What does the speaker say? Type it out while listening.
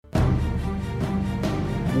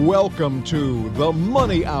Welcome to The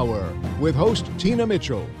Money Hour with host Tina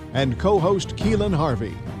Mitchell and co-host Keelan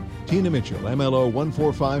Harvey. Tina Mitchell, MLO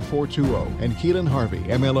 145420, and Keelan Harvey,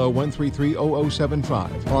 MLO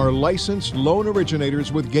 1330075, are licensed loan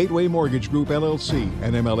originators with Gateway Mortgage Group, LLC,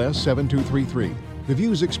 and MLS 7233. The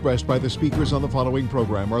views expressed by the speakers on the following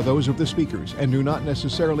program are those of the speakers and do not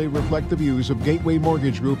necessarily reflect the views of Gateway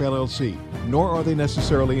Mortgage Group, LLC, nor are they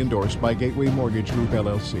necessarily endorsed by Gateway Mortgage Group,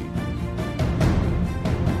 LLC.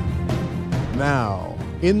 Now,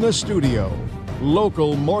 in the studio,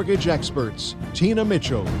 local mortgage experts Tina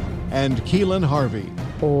Mitchell and Keelan Harvey.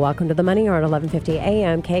 Welcome to the Money Hour at 11:50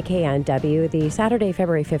 a.m. KKNW, the Saturday,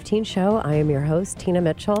 February 15th show. I am your host, Tina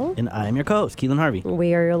Mitchell. And I am your co-host, Keelan Harvey.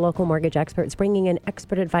 We are your local mortgage experts bringing in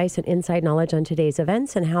expert advice and inside knowledge on today's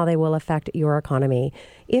events and how they will affect your economy.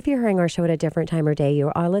 If you're hearing our show at a different time or day,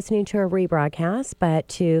 you are listening to a rebroadcast, but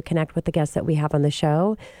to connect with the guests that we have on the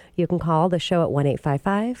show, you can call the show at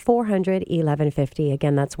 1-855-400-1150.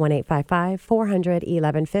 Again, that's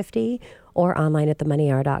 1-855-400-1150. Or online at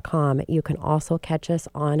themoneyhour.com. You can also catch us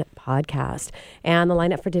on podcast. And the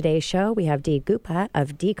lineup for today's show, we have Dee Gupa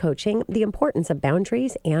of D Coaching, the importance of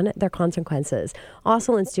boundaries and their consequences.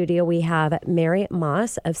 Also in studio, we have Mary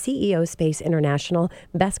Moss of CEO Space International,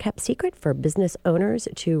 best kept secret for business owners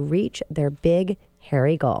to reach their big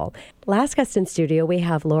hairy goal. Last guest in studio, we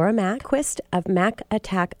have Laura Macquist of Mac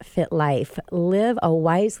Attack Fit Life. Live a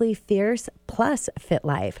wisely fierce plus fit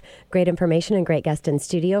life. Great information and great guest in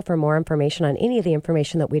studio. For more information on any of the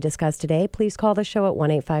information that we discussed today, please call the show at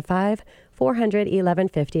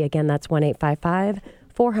 1-855-400-1150. Again, that's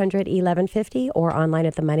 1-855-400-1150 or online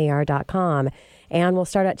at themoneyhour.com. And we'll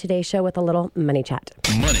start out today's show with a little money chat.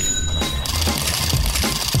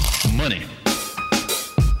 Money.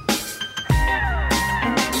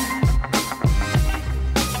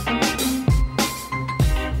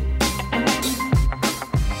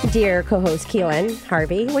 Dear co-host Keelan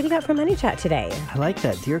Harvey, what do you got for Money Chat today? I like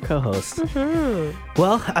that, dear co-host. Mm-hmm.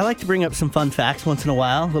 Well, I like to bring up some fun facts once in a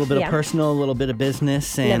while. A little bit of personal, a little bit of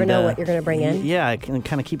business. You never know what you're going to bring in. Yeah, I can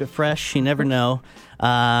kind of keep it fresh. You never know.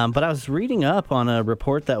 But I was reading up on a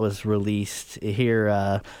report that was released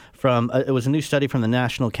here it was a new study from the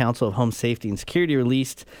National Council of Home Safety and Security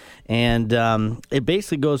released, and it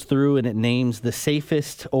basically goes through and it names the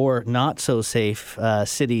safest or not so safe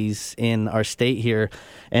cities in our state here.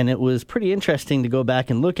 And it was pretty interesting to go back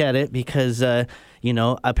and look at it because,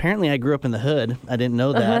 apparently I grew up in the hood. I didn't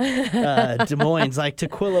know that. Des Moines, like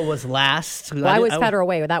Tukwila was last. Well, I was Federal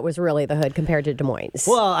Way. That was really the hood compared to Des Moines.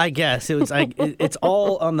 Well, I guess it was like it's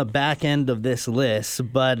all on the back end of this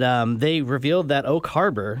list, but they revealed that Oak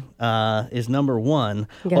Harbor is number one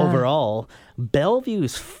overall. Bellevue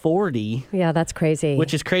is 40. Yeah, that's crazy.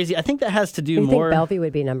 Which is crazy. I think that has to do you more. Think Bellevue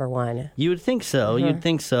would be number one? You would think so. Mm-hmm. You'd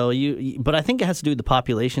think so. But I think it has to do with the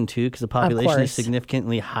population too, because the population is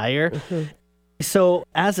significantly higher. Mm-hmm. So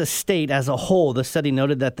as a state, as a whole, the study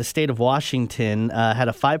noted that the state of Washington had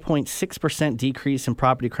a 5.6% decrease in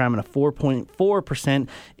property crime and a 4.4%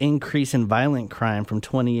 increase in violent crime from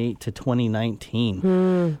 2008 to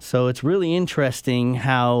 2019. So it's really interesting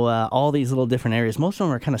how all these little different areas, most of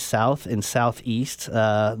them are kind of south and southeast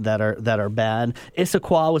that are bad.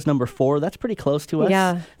 Issaquah was number 4. That's pretty close to us.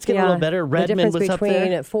 Yeah, it's getting a little better. Redmond was up there. The difference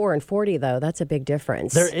between 4 and 40, though, that's a big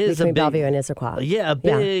difference. There is between Bellevue and Issaquah. Yeah, a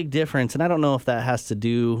big difference. And I don't know if that has to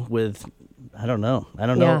do with, I don't know.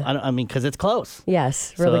 I mean, because it's close.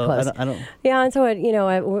 Yes, really close. I don't. Yeah, and so,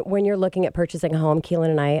 when you're looking at purchasing a home,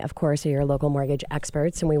 Keelan and I, of course, are your local mortgage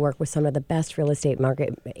experts, and we work with some of the best real estate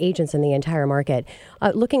market agents in the entire market.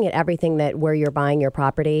 Looking at everything where you're buying your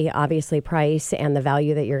property, obviously price and the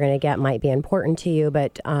value that you're going to get might be important to you,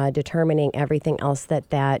 but determining everything else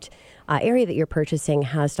that area that you're purchasing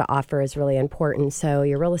has to offer is really important. So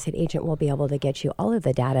your real estate agent will be able to get you all of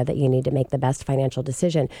the data that you need to make the best financial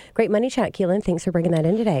decision. Great money chat, Keelan. Thanks for bringing that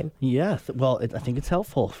in today. Yeah. Well, I think it's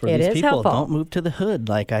helpful for these people. Helpful. Don't move to the hood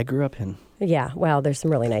like I grew up in. Yeah, well, there's some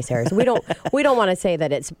really nice areas. We don't want to say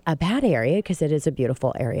that it's a bad area because it is a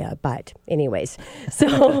beautiful area. But anyways,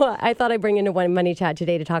 so I thought I'd bring in one money chat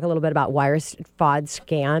today to talk a little bit about wire fraud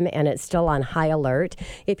scam, and it's still on high alert.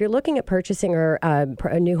 If you're looking at purchasing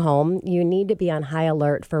a new home, you need to be on high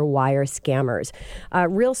alert for wire scammers.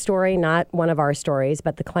 Real story, not one of our stories,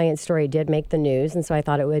 but the client's story did make the news, and so I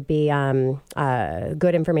thought it would be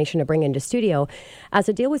good information to bring into studio. As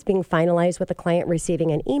a deal was being finalized with the client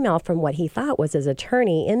receiving an email from what he thought was his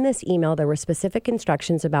attorney. In this email, there were specific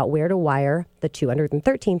instructions about where to wire the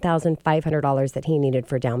 $213,500 that he needed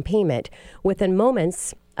for down payment. Within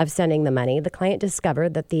moments, of sending the money, the client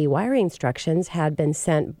discovered that the wire instructions had been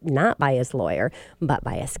sent not by his lawyer, but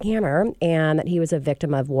by a scammer, and that he was a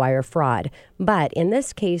victim of wire fraud. But in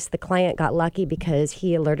this case, the client got lucky because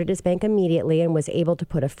he alerted his bank immediately and was able to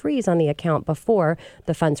put a freeze on the account before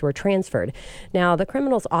the funds were transferred. Now, the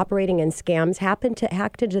criminals operating in scams happened to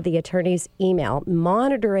hack into the attorney's email,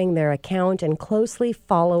 monitoring their account and closely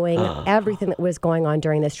following everything that was going on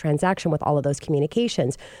during this transaction with all of those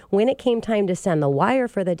communications. When it came time to send the wire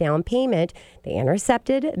for the down payment, they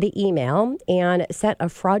intercepted the email and sent a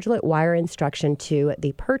fraudulent wire instruction to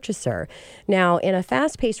the purchaser. Now, in a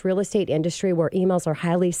fast-paced real estate industry where emails are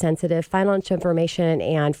highly sensitive, financial information,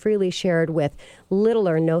 and freely shared with little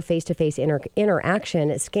or no face-to-face interaction,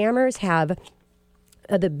 scammers have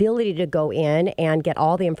the ability to go in and get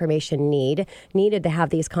all the information needed to have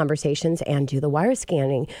these conversations and do the wire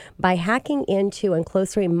scanning. By hacking into and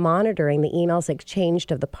closely monitoring the emails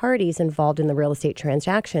exchanged of the parties involved in the real estate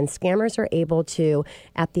transaction, scammers are able to,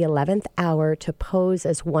 at the 11th hour, to pose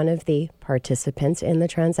as one of the participants in the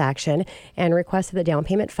transaction and request that the down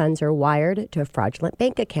payment funds are wired to a fraudulent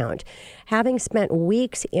bank account. Having spent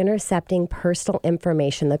weeks intercepting personal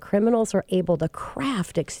information, the criminals are able to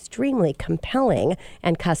craft extremely compelling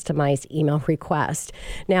and customized email requests.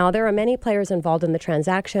 Now, there are many players involved in the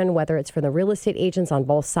transaction, whether it's from the real estate agents on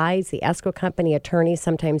both sides, the escrow company, attorneys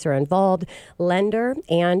sometimes are involved, lender,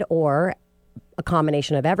 and or a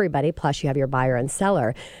combination of everybody, plus you have your buyer and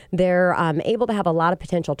seller. They're able to have a lot of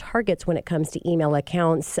potential targets when it comes to email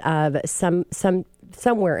accounts of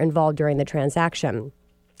somewhere involved during the transaction.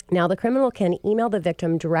 Now, the criminal can email the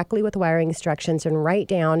victim directly with wiring instructions and write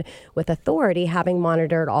down with authority, having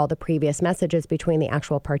monitored all the previous messages between the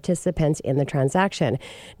actual participants in the transaction.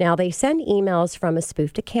 Now, they send emails from a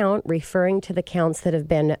spoofed account referring to the accounts that have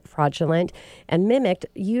been fraudulent and mimicked.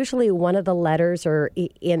 Usually one of the letters or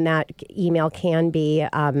in that email can be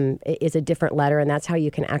is a different letter, and that's how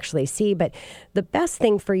you can actually see. But the best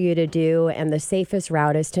thing for you to do and the safest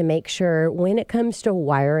route is to make sure when it comes to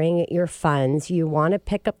wiring your funds, you want to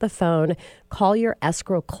pick up the phone, call your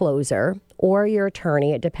escrow closer or your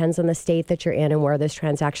attorney. It depends on the state that you're in and where this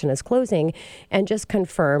transaction is closing, and just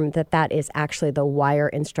confirm that that is actually the wire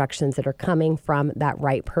instructions that are coming from that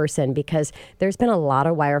right person, because there's been a lot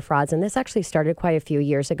of wire frauds, and this actually started quite a few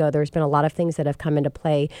years ago. There's been a lot of things that have come into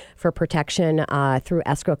play for protection through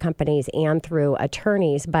escrow companies and through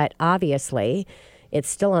attorneys, but obviously it's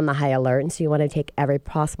still on the high alert, and so you want to take every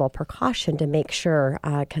possible precaution to make sure,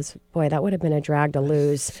 because, boy, that would have been a drag to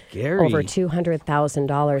lose over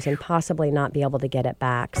 $200,000 and possibly not be able to get it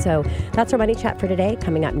back. So that's our Money Chat for today.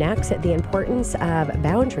 Coming up next, the importance of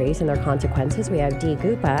boundaries and their consequences. We have Dee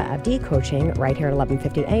Gupa of Dee Coaching right here at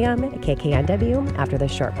 11:50 a.m. at KKNW after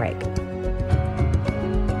this short break.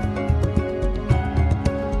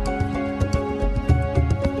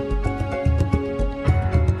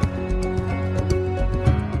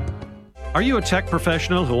 Are you a tech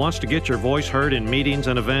professional who wants to get your voice heard in meetings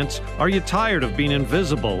and events? Are you tired of being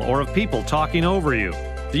invisible or of people talking over you?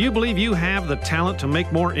 Do you believe you have the talent to make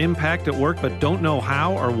more impact at work but don't know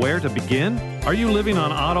how or where to begin? Are you living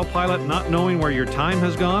on autopilot, not knowing where your time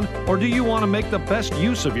has gone? Or do you want to make the best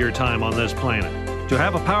use of your time on this planet? To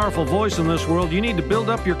have a powerful voice in this world, you need to build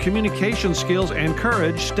up your communication skills and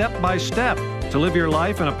courage step by step. To live your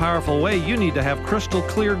life in a powerful way, you need to have crystal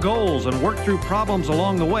clear goals and work through problems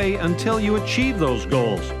along the way until you achieve those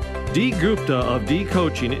goals. Dee Gupta of Dee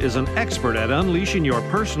Coaching is an expert at unleashing your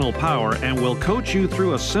personal power and will coach you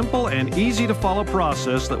through a simple and easy-to-follow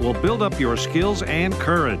process that will build up your skills and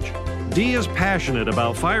courage. Dee is passionate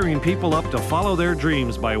about firing people up to follow their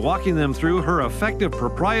dreams by walking them through her effective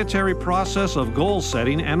proprietary process of goal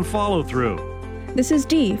setting and follow-through. This is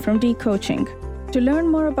Dee from Dee Coaching. To learn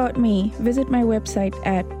more about me, visit my website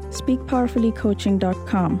at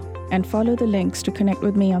speakpowerfullycoaching.com and follow the links to connect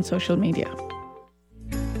with me on social media.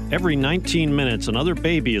 Every 19 minutes, another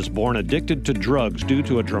baby is born addicted to drugs due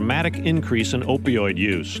to a dramatic increase in opioid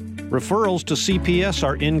use. Referrals to CPS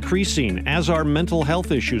are increasing, as are mental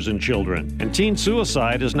health issues in children. And teen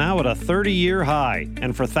suicide is now at a 30-year high.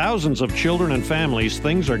 And for thousands of children and families,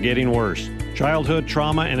 things are getting worse. Childhood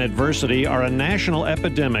trauma and adversity are a national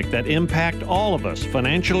epidemic that impact all of us,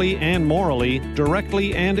 financially and morally,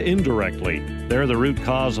 directly and indirectly. They're the root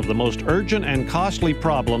cause of the most urgent and costly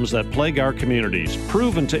problems that plague our communities,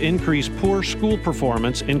 proven to increase poor school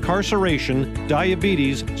performance, incarceration,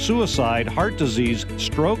 diabetes, suicide, heart disease,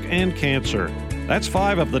 stroke, and cancer. That's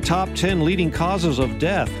 5 of the top 10 leading causes of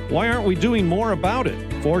death. Why aren't we doing more about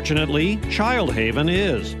it? Fortunately, Child Haven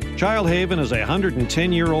is. Child Haven is a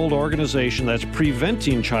 110-year-old organization that's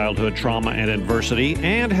preventing childhood trauma and adversity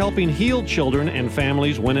and helping heal children and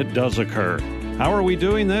families when it does occur. How are we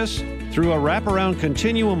doing this? Through a wraparound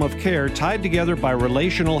continuum of care tied together by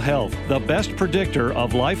relational health, the best predictor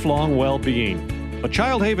of lifelong well-being. But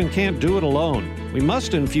Child Haven can't do it alone. We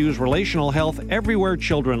must infuse relational health everywhere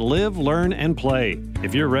children live, learn, and play.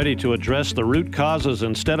 If you're ready to address the root causes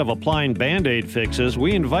instead of applying Band-Aid fixes,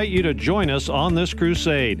 we invite you to join us on this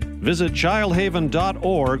crusade. Visit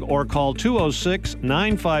childhaven.org or call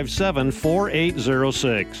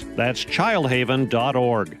 206-957-4806. That's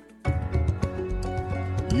childhaven.org.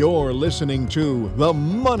 You're listening to The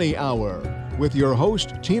Money Hour with your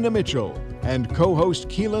host, Tina Mitchell, and co-host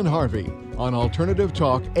Keelan Harvey on Alternative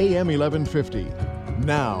Talk AM 1150.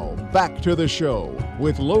 Now, back to the show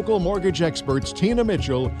with local mortgage experts Tina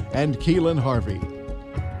Mitchell and Keelan Harvey.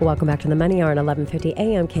 Welcome back to the Money Hour on 1150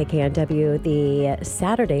 AM KKNW, the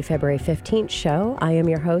Saturday, February 15th show. I am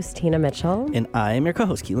your host, Tina Mitchell. And I am your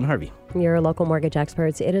co-host, Keelan Harvey. Your local mortgage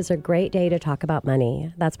experts. It is a great day to talk about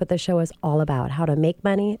money. That's what the show is all about, how to make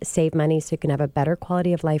money, save money so you can have a better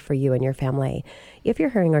quality of life for you and your family. If you're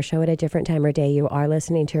hearing our show at a different time or day, you are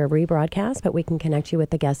listening to a rebroadcast, but we can connect you with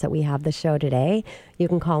the guests that we have the show today. You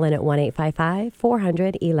can call in at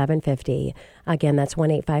 1-855-400-1150. Again, that's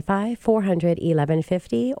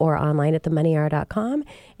 1-855-400-1150 or online at themoneyhour.com.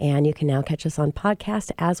 And you can now catch us on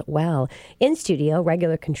podcast as well. In studio,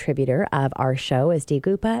 regular contributor of our show is Dee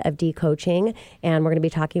Gupa of Dee Coaching, and we're going to be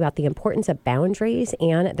talking about the importance of boundaries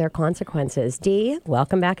and their consequences. Dee,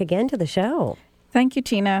 welcome back again to the show. Thank you,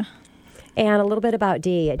 Tina. And a little bit about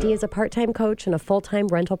Dee. Dee is a part-time coach and a full-time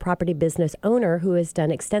rental property business owner who has done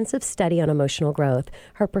extensive study on emotional growth.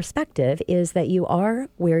 Her perspective is that you are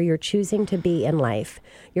where you're choosing to be in life.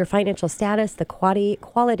 Your financial status, the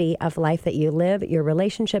quality of life that you live, your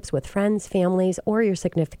relationships with friends, families, or your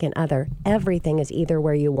significant other. Everything is either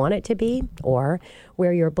where you want it to be or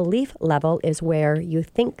where your belief level is where you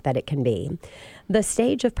think that it can be. The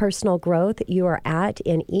stage of personal growth you are at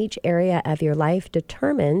in each area of your life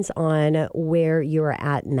determines on where you are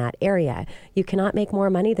at in that area. You cannot make more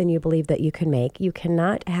money than you believe that you can make. You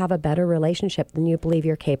cannot have a better relationship than you believe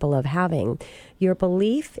you're capable of having. Your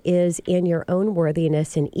belief is in your own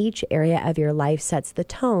worthiness in each area of your life sets the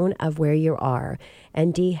tone of where you are.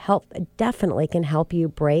 And Dee definitely can help you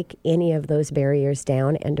break any of those barriers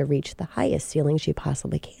down and to reach the highest ceilings you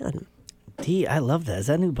possibly can. Dee, I love that. Is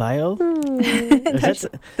that a new bio? That's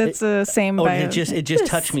the same bio. It just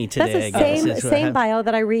touched me today. That's the same bio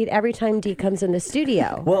that I read every time Dee comes in the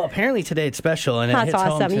studio. Well, apparently today it's special, and that's it hits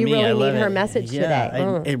awesome. home to You me. really need her message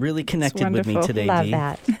today. It really connected with me today, Love Dee.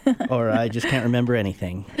 that. Or I just can't remember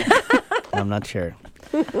anything. I'm not sure.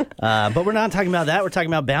 But we're not talking about that. We're talking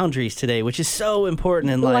about boundaries today, which is so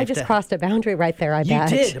important in life. I just crossed a boundary right there, I bet.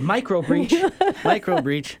 You did. Micro breach. Micro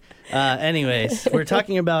breach. Anyways, we're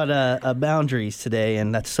talking about boundaries today,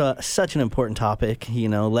 and that's such an important topic. You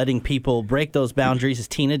know, letting people break those boundaries, as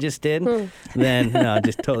Tina just did. Then, no,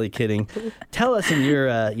 just totally kidding. Tell us, in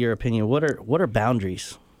your opinion, what are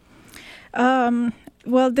boundaries?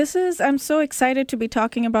 Well, I'm so excited to be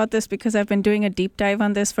talking about this because I've been doing a deep dive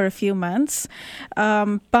on this for a few months.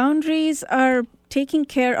 Boundaries are taking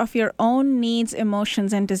care of your own needs,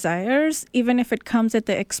 emotions, and desires, even if it comes at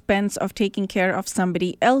the expense of taking care of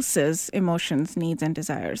somebody else's emotions, needs, and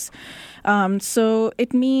desires. So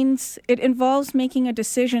it involves making a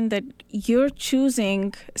decision that you're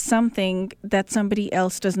choosing something that somebody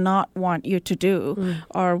else does not want you to do,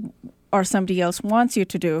 or somebody else wants you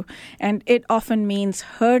to do. And it often means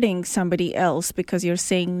hurting somebody else because you're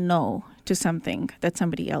saying no to something that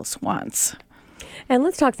somebody else wants. And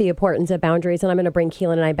let's talk the importance of boundaries. And I'm going to bring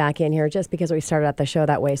Keelan and I back in here just because we started out the show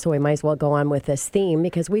that way. So we might as well go on with this theme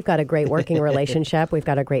because we've got a great working relationship. We've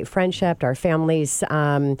got a great friendship. Our families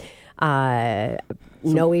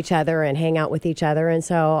know each other and hang out with each other. And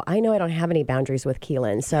so I know I don't have any boundaries with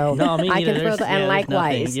Keelan. So no, me I can throw and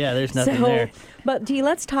likewise. There's nothing there. But Dee,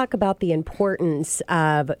 let's talk about the importance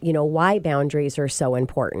of, why boundaries are so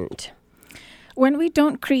important. When we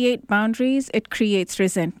don't create boundaries, it creates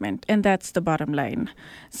resentment, and that's the bottom line.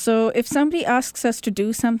 So if somebody asks us to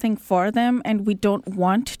do something for them and we don't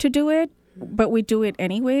want to do it, but we do it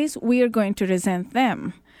anyways, we are going to resent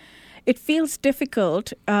them. It feels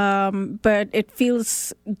difficult, but it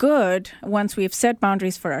feels good once we've set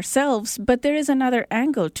boundaries for ourselves, but there is another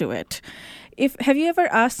angle to it. Have you ever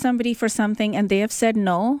asked somebody for something and they have said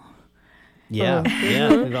no? Yeah,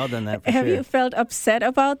 we've all done that for Have sure. you felt upset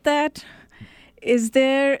about that? is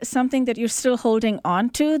there something that you're still holding on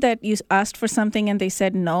to, that you asked for something and they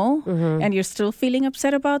said no, and you're still feeling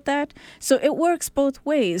upset about that? So it works both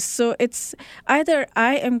ways. So it's either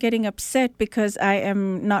I am getting upset because I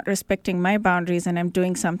am not respecting my boundaries and I'm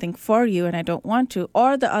doing something for you and I don't want to,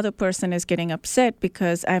 or the other person is getting upset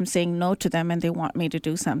because I'm saying no to them and they want me to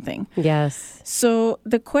do something. Yes. So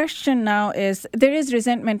the question now is, there is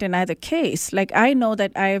resentment in either case. Like, I know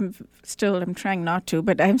that I'm trying not to,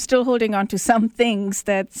 but I'm still holding on to some things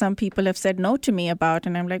that some people have said no to me about.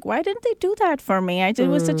 And I'm like, why didn't they do that for me? It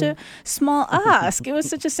was such a small ask. It was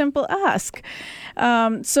such a simple ask.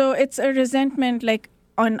 So it's a resentment like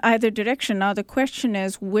on either direction. Now the question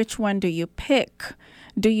is, which one do you pick?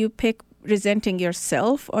 Do you pick resenting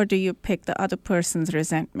yourself, or do you pick the other person's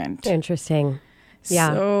resentment? Interesting.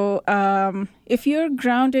 Yeah. So if you're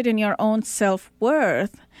grounded in your own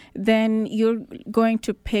self-worth, then you're going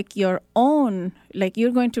to pick your own, like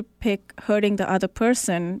you're going to pick hurting the other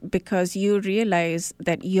person because you realize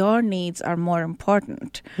that your needs are more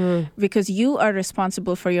important, because you are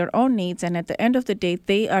responsible for your own needs. And at the end of the day,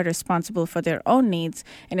 they are responsible for their own needs.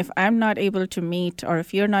 And if I'm not able to meet, or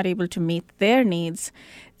if you're not able to meet their needs,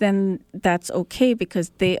 then that's okay, because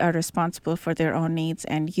they are responsible for their own needs,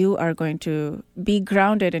 and you are going to be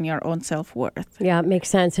grounded in your own self-worth. Yeah, it makes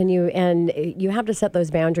sense. And you have to set those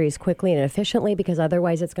boundaries quickly and efficiently, because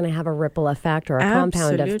otherwise it's going to have a ripple effect or a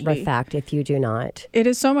compound effect if you do not. It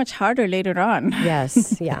is so much harder later on.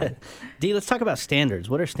 Yes, yeah. Dee, let's talk about standards.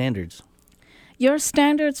 What are standards? Your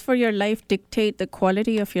standards for your life dictate the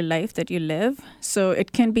quality of your life that you live. So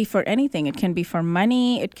it can be for anything. It can be for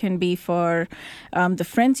money. It can be for the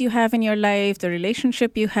friends you have in your life, the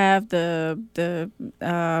relationship you have, the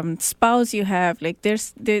spouse you have. Like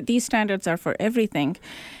these standards are for everything.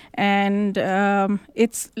 And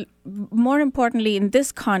it's more importantly in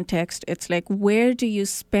this context, it's like, where do you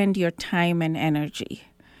spend your time and energy?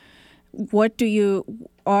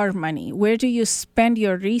 Or money, where do you spend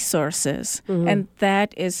your resources? And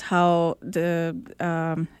that is how do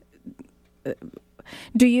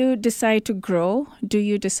you decide to grow? Do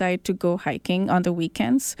you decide to go hiking on the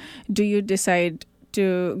weekends? Do you decide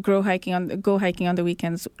to go hiking on the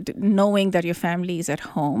weekends knowing that your family is at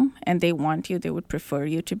home and they want you, they would prefer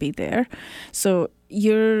you to be there? So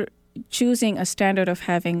you're choosing a standard of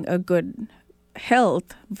having a good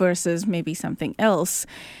health versus maybe something else,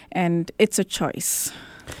 and it's a choice.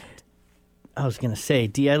 I was going to say,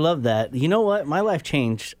 Dee, I love that. You know what? My life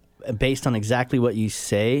changed based on exactly what you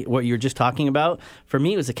say, what you're just talking about. For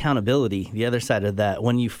me, it was accountability, the other side of that.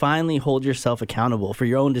 When you finally hold yourself accountable for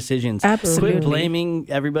your own decisions, Absolutely. Quit blaming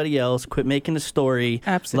everybody else, quit making a story.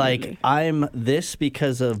 Absolutely. Like, I'm this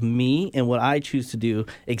because of me and what I choose to do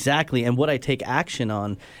exactly, and what I take action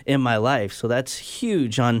on in my life. So that's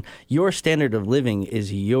huge. On your standard of living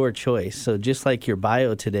is your choice. So just like your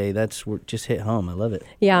bio today, that's just hit home. I love it.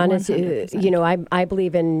 Yeah, and 100%. It's, I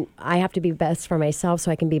believe in, I have to be best for myself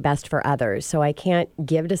so I can be best for others. So I can't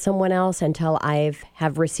give to someone else until I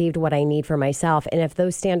have received what I need for myself. And if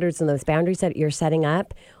those standards and those boundaries that you're setting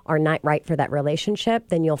up are not right for that relationship,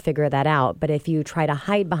 then you'll figure that out. But if you try to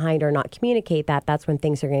hide behind or not communicate that, that's when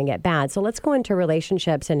things are going to get bad. So let's go into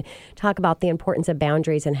relationships and talk about the importance of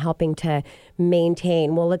boundaries and helping to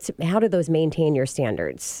maintain. Well, how do those maintain your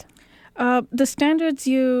standards? The standards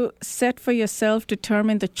you set for yourself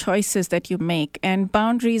determine the choices that you make, and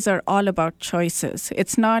boundaries are all about choices.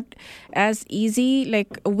 It's not as easy.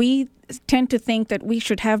 Like, we tend to think that we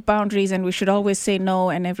should have boundaries and we should always say no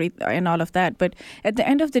and all of that. But at the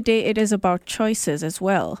end of the day, it is about choices as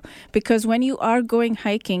well. Because when you are going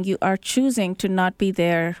hiking, you are choosing to not be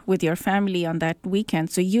there with your family on that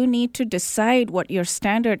weekend. So you need to decide what your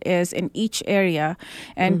standard is in each area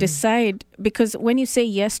and decide, because when you say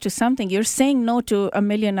yes to something, you're saying no to a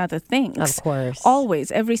million other things. Of course.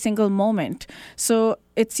 Always, every single moment. So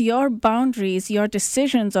it's your boundaries, your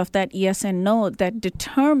decisions of that yes and no that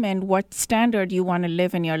determine what standard you want to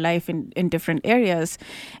live in your life in different areas.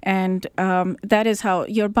 And that is how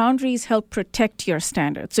your boundaries help protect your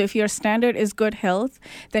standard. So if your standard is good health,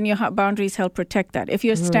 then your boundaries help protect that. If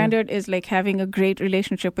your standard is like having a great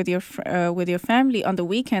relationship with your family on the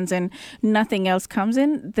weekends and nothing else comes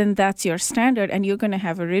in, then that's your standard and you're going to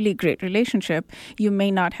have a really great relationship. You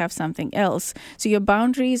may not have something else. So your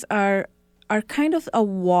boundaries are kind of a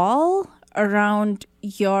wall around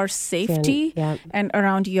your safety and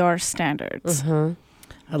around your standards.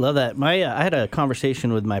 I love that. I had a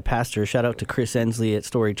conversation with my pastor. Shout out to Chris Ensley at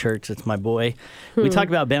Story Church. It's my boy. We talked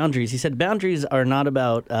about boundaries. He said boundaries are not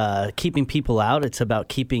about keeping people out. It's about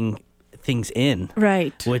keeping things in.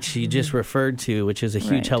 Right. Which you just referred to, which is a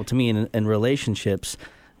huge help to me in relationships.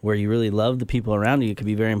 where you really love the people around you, it could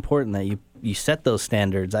be very important that you set those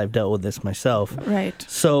standards. I've dealt with this myself. Right.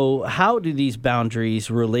 So how do these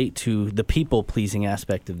boundaries relate to the people-pleasing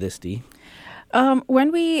aspect of this, Dee?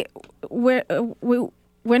 When we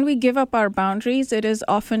give up our boundaries, it is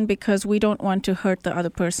often because we don't want to hurt the other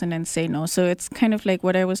person and say no. So it's kind of like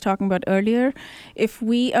what I was talking about earlier. If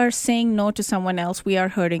we are saying no to someone else, we are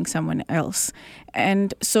hurting someone else.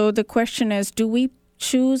 And so the question is, do we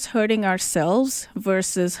choose hurting ourselves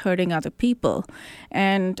versus hurting other people?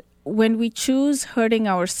 And when we choose hurting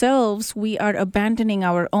ourselves, we are abandoning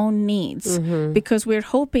our own needs because we're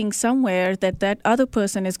hoping somewhere that other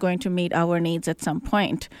person is going to meet our needs at some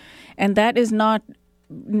point. And that is not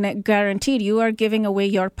guaranteed. You are giving away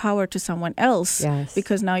your power to someone else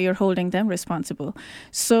because now you're holding them responsible.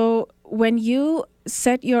 So when you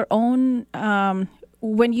set your own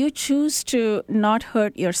when you choose to not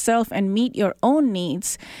hurt yourself and meet your own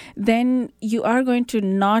needs, then you are going to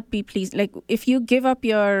not be pleased. Like if you give up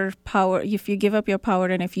your power,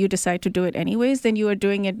 and if you decide to do it anyways, then you are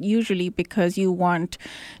doing it usually because you want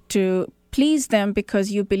to please them, because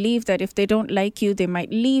you believe that if they don't like you, they might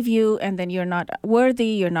leave you, and then you're not worthy,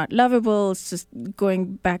 you're not lovable. It's just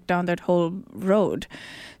going back down that whole road.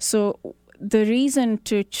 So the reason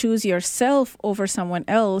to choose yourself over someone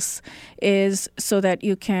else is so that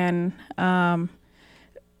you can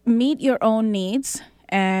meet your own needs.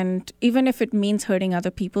 And even if it means hurting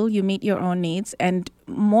other people, you meet your own needs. And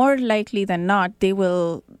more likely than not, they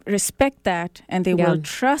will respect that and they will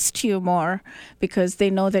trust you more because they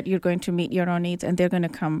know that you're going to meet your own needs and they're going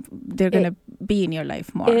to be in your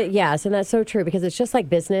life more. Yes, and that's so true because it's just like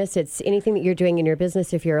business. It's anything that you're doing in your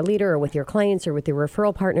business. If you're a leader or with your clients or with your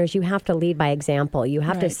referral partners, you have to lead by example. You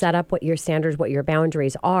have to set up what your standards, what your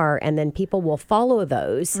boundaries are, and then people will follow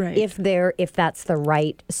those if that's the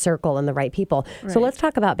right circle and the right people. So let's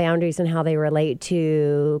talk about boundaries and how they relate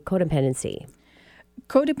to codependency.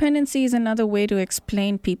 Codependency is another way to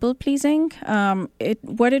explain people-pleasing.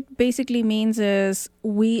 What it basically means is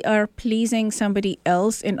we are pleasing somebody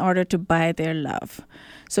else in order to buy their love.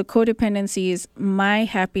 So codependency is my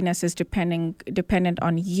happiness is dependent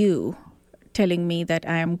on you telling me that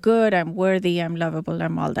I am good, I'm worthy, I'm lovable,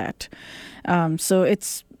 I'm all that. So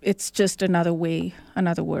it's just another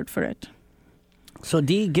word for it. So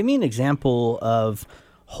Dee, give me an example of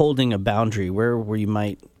holding a boundary where you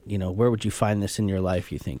might, where would you find this in your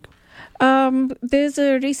life, you think? There's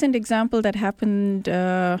a recent example that happened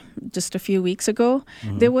just a few weeks ago.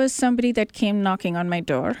 There was somebody that came knocking on my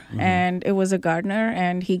door, and it was a gardener,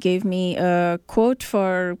 and he gave me a quote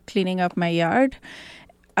for cleaning up my yard.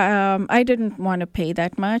 I didn't want to pay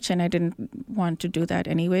that much, and I didn't want to do that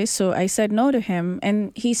anyway. So I said no to him,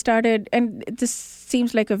 and he started, and this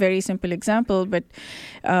seems like a very simple example, but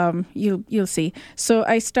you'll see. So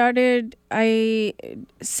I said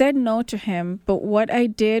no to him, but what I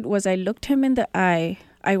did was I looked him in the eye.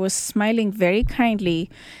 I was smiling very kindly,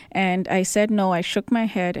 and I said no. I shook my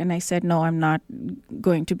head, and I said, no, I'm not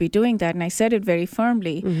going to be doing that. And I said it very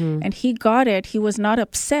firmly. And he got it. He was not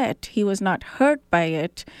upset. He was not hurt by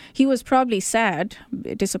it. He was probably sad,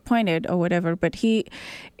 disappointed, or whatever. But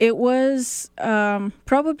it was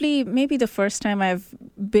probably maybe the first time I've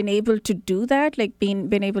been able to do that, like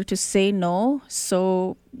been able to say no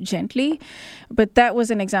so gently. But that was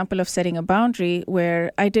an example of setting a boundary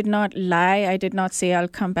where I did not lie. I did not say I'll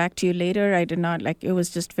come back to you later. I did not it was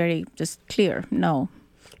just clear. No.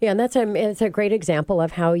 Yeah, and it's a great example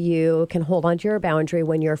of how you can hold on to your boundary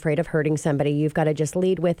when you're afraid of hurting somebody. You've got to just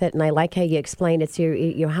lead with it. And I like how you explained it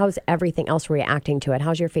to how's everything else reacting to it?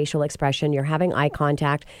 How's your facial expression? You're having eye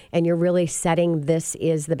contact, and you're really setting this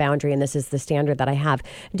is the boundary and this is the standard that I have.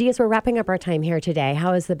 Dee, as we're wrapping up our time here today,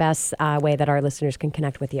 how is the best way that our listeners can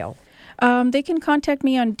connect with you? They can contact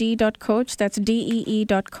me on d.coach, that's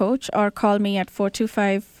DEE.coach, or call me at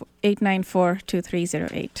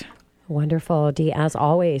 425-894-2308. Wonderful. Dee, as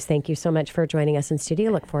always, thank you so much for joining us in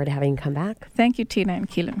studio. Look forward to having you come back. Thank you, Tina and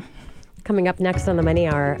Keelan. Coming up next on The Money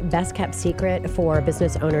Hour, best kept secret for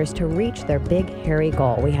business owners to reach their big, hairy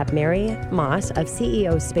goal. We have Mary Moss of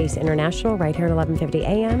CEO Space International right here at 1150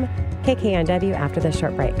 a.m. KKNW after this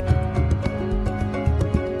short break.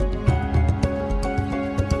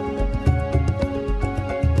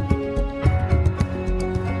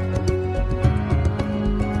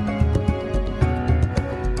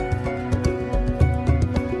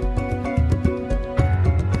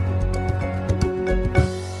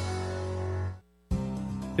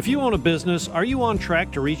 If you own a business, are you on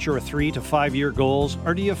track to reach your 3 to 5 year goals,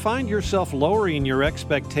 or do you find yourself lowering your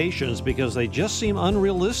expectations because they just seem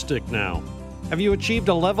unrealistic now? Have you achieved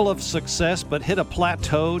a level of success but hit a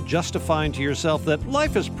plateau, justifying to yourself that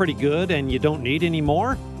life is pretty good and you don't need any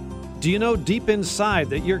more? Do you know deep inside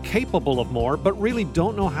that you're capable of more, but really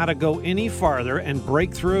don't know how to go any farther and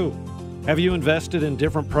break through? Have you invested in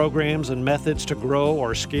different programs and methods to grow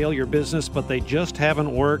or scale your business, but they just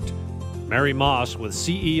haven't worked? Mary Moss with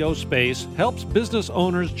CEO Space helps business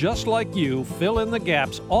owners just like you fill in the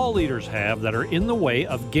gaps all leaders have that are in the way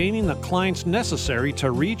of gaining the clients necessary to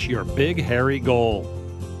reach your big, hairy goal.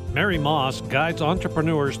 Mary Moss guides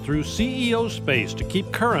entrepreneurs through CEO Space to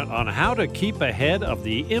keep current on how to keep ahead of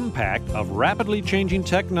the impact of rapidly changing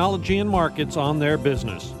technology and markets on their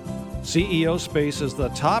business. CEO Space is the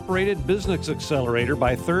top-rated business accelerator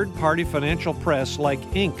by third-party financial press like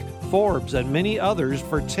Inc., Forbes, and many others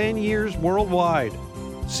for 10 years worldwide.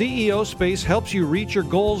 CEO Space helps you reach your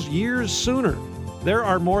goals years sooner. There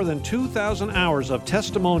are more than 2,000 hours of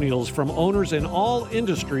testimonials from owners in all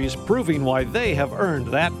industries proving why they have earned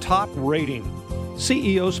that top rating.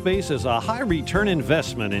 CEO Space is a high-return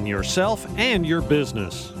investment in yourself and your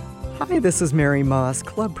business. Hi, this is Mary Moss,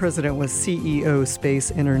 Club President with CEO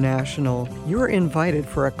Space International. You're invited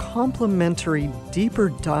for a complimentary deeper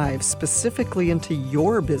dive specifically into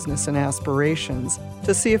your business and aspirations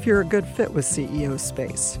to see if you're a good fit with CEO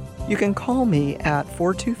Space. You can call me at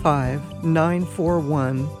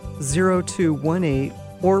 425-941-0218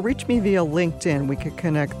 or reach me via LinkedIn. We could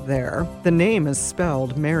connect there. The name is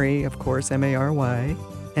spelled Mary, of course, M-A-R-Y,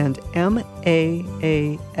 and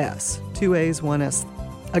M-A-A-S, 2 A's, 1 S.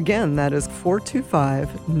 Again, that is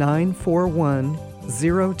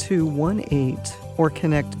 425-941-0218 or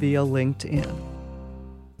connect via LinkedIn.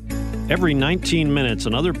 Every 19 minutes,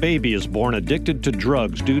 another baby is born addicted to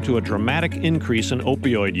drugs due to a dramatic increase in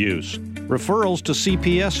opioid use. Referrals to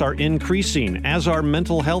CPS are increasing, as are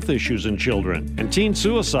mental health issues in children. And teen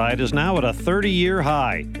suicide is now at a 30-year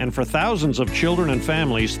high. And for thousands of children and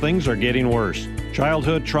families, things are getting worse.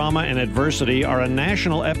 Childhood trauma and adversity are a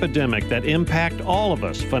national epidemic that impact all of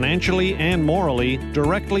us, financially and morally,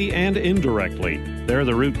 directly and indirectly. They're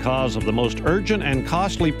the root cause of the most urgent and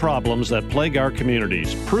costly problems that plague our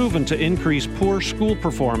communities, proven to increase poor school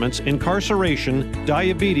performance, incarceration,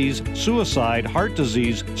 diabetes, suicide, heart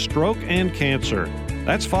disease, stroke, and cancer.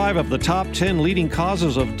 That's 5 of the top 10 leading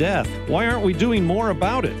causes of death. Why aren't we doing more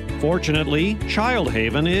about it? Fortunately, Child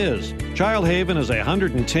Haven is. Child Haven is a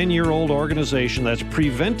 110-year-old organization that's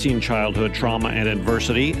preventing childhood trauma and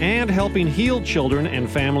adversity and helping heal children and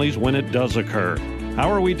families when it does occur. How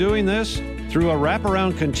are we doing this? Through a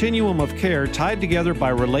wraparound continuum of care tied together by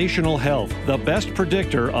relational health, the best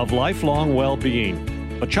predictor of lifelong well-being.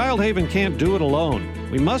 But Child Haven can't do it alone.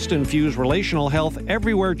 We must infuse relational health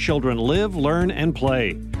everywhere children live, learn, and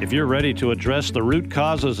play. If you're ready to address the root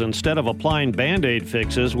causes instead of applying Band-Aid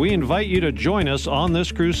fixes, we invite you to join us on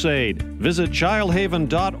this crusade. Visit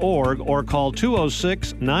childhaven.org or call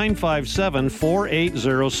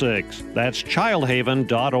 206-957-4806. That's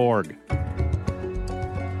childhaven.org.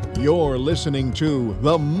 You're listening to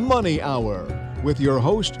The Money Hour with your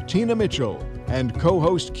host, Tina Mitchell, and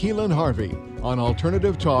co-host Keelan Harvey on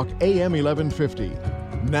Alternative Talk AM 1150.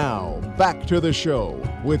 Now, back to the show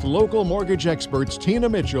with local mortgage experts Tina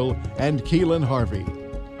Mitchell and Keelan Harvey.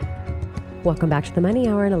 Welcome back to the Money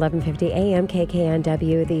Hour at 1150 AM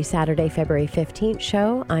KKNW, the Saturday, February 15th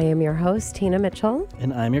show. I am your host, Tina Mitchell.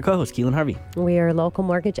 And I'm your co-host, Keelan Harvey. We are local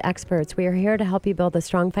mortgage experts. We are here to help you build a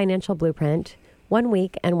strong financial blueprint, 1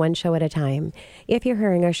 week and 1 show at a time. If you're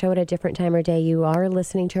hearing our show at a different time or day, you are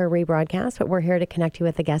listening to a rebroadcast, but we're here to connect you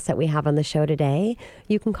with the guests that we have on the show today.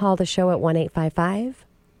 You can call the show at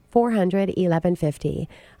 1-855-400-1150.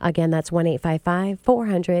 Again, that's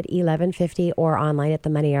 1-855-400-1150 or online at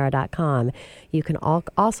themoneyhour.com. You can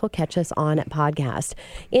also catch us on podcast.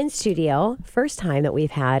 In studio, first time that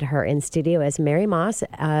we've had her in studio is Mary Moss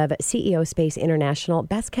of CEO Space International,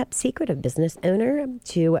 best kept secret of business owner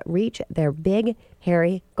to reach their big,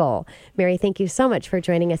 hairy goal. Mary, thank you so much for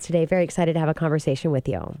joining us today. Very excited to have a conversation with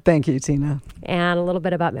you. Thank you, Tina. And a little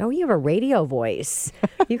bit about, you have a radio voice.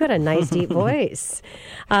 You got a nice deep voice.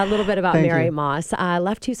 A little bit about Mary Moss.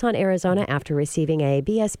 Left Tucson, Arizona after receiving a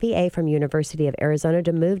BSBA from University of Arizona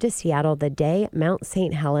to move to Seattle the day Mount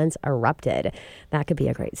St. Helens erupted. That could be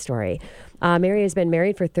a great story. Mary has been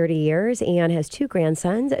married for 30 years and has 2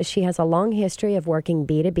 grandsons. She has a long history of working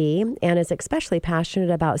B2B and is especially passionate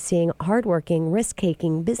about seeing hardworking,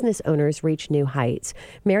 risk-taking business owners reach new heights.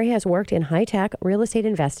 Mary has worked in high-tech, real estate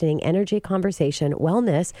investing, energy conversation,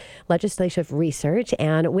 wellness, legislative research,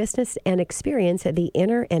 and witnessed and experienced the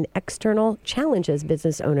inner and external challenges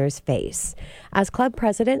business owners face. As club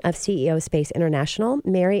president of CEO Space International,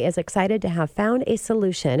 Mary is excited to have found a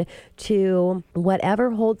solution to whatever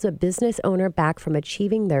holds a business owner back from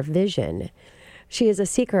achieving their vision. She is a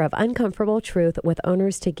seeker of uncomfortable truth with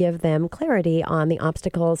owners to give them clarity on the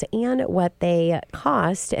obstacles and what they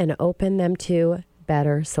cost and open them to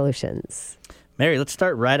better solutions. Mary, let's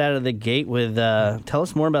start right out of the gate with tell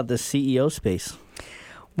us more about this CEO space.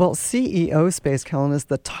 Well, CEO Space, Kellen, is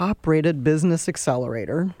the top-rated business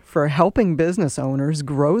accelerator for helping business owners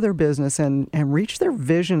grow their business and reach their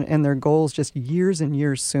vision and their goals just years and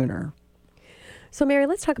years sooner. So, Mary,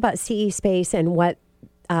 let's talk about CE Space and what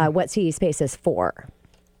CE Space is for.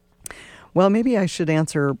 Well, maybe I should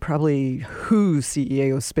answer probably who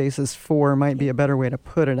CEO Space is for might be a better way to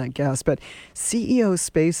put it, I guess. But CEO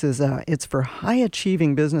Space is it's for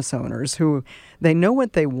high-achieving business owners who they know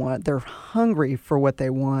what they want. They're hungry for what they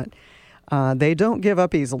want. They don't give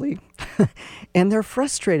up easily. And they're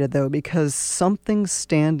frustrated, though, because something's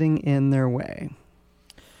standing in their way.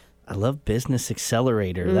 I love business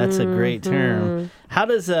accelerator. That's a great term. How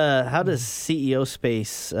does CEO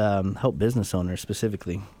Space help business owners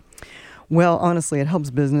specifically? Well, honestly, it helps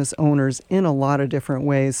business owners in a lot of different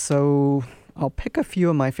ways, so I'll pick a few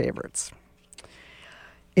of my favorites.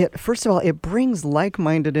 First of all, it brings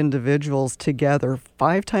like-minded individuals together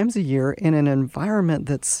 5 times a year in an environment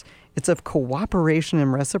it's of cooperation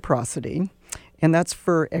and reciprocity, and that's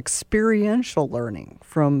for experiential learning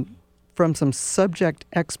from some subject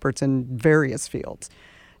experts in various fields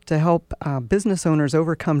to help business owners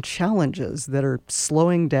overcome challenges that are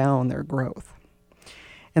slowing down their growth.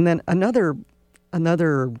 And then another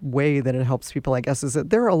way that it helps people, I guess, is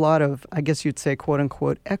that there are a lot of, I guess you'd say,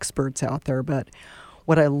 quote-unquote, experts out there. But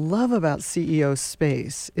what I love about CEO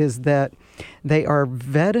Space is that they are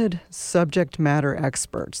vetted subject matter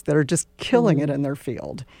experts that are just killing it in their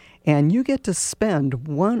field. And you get to spend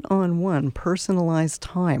one-on-one personalized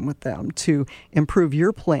time with them to improve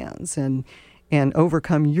your plans and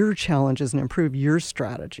overcome your challenges and improve your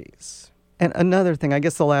strategies. And another thing, I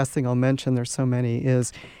guess the last thing I'll mention, there's so many,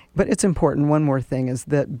 but it's important, one more thing, is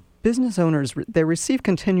that business owners, they receive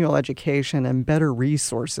continual education and better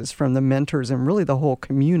resources from the mentors and really the whole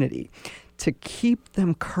community to keep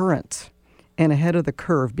them current and ahead of the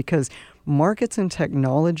curve, because markets and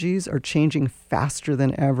technologies are changing faster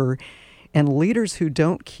than ever, and leaders who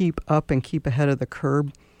don't keep up and keep ahead of the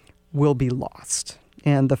curve will be lost.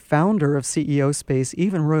 And the founder of CEO Space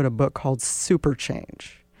even wrote a book called Super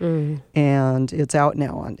Change. And it's out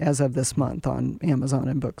now as of this month on Amazon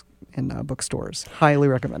and bookstores. Highly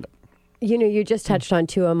recommend it. You know, you just touched on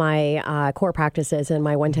 2 of my core practices in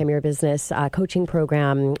my One Time Your Business coaching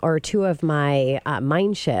program, or 2 of my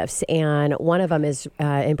mind shifts. And one of them is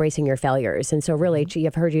embracing your failures. And so really,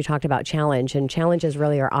 I've heard you talked about challenge, and challenges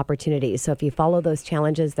really are opportunities. So if you follow those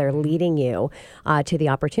challenges, they're leading you to the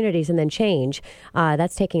opportunities. And then change,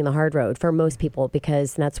 that's taking the hard road for most people,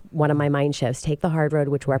 because that's one of my mind shifts. Take the hard road,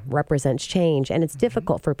 which represents change. And it's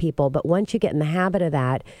difficult for people, but once you get in the habit of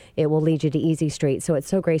that, it will lead you to easy street. So it's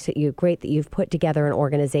so great that you've put together an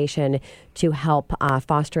organization to help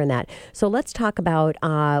foster in that. So let's talk about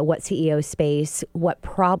what CEO Space, what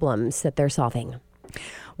problems that they're solving.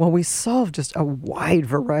 Well, we solve just a wide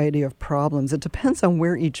variety of problems. It depends on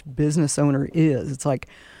where each business owner is. It's like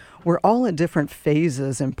we're all at different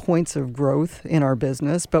phases and points of growth in our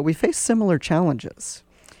business, but we face similar challenges.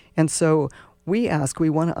 And so we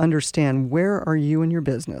want to understand, where are you in your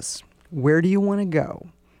business? Where do you want to go?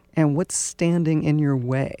 And what's standing in your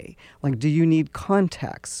way? Like, do you need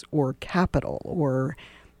contacts or capital or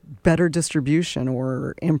better distribution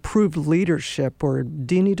or improved leadership, or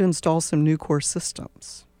do you need to install some new core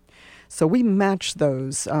systems? So we match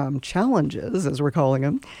those challenges, as we're calling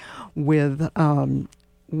them, with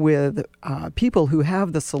people who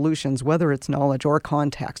have the solutions, whether it's knowledge or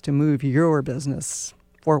contacts, to move your business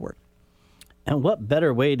forward. And what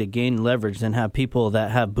better way to gain leverage than have people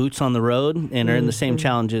that have boots on the road and are in the same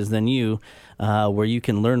challenges than you, where you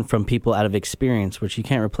can learn from people out of experience, which you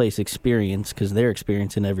can't replace experience because they're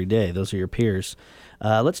experiencing every day. Those are your peers.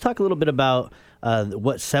 Let's talk a little bit about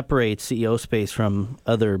what separates CEO Space from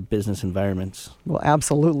other business environments. Well,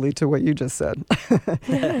 absolutely, to what you just said.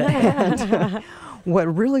 And,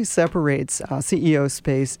 what really separates CEO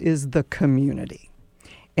Space is the community.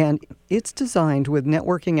 And it's designed with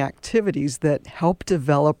networking activities that help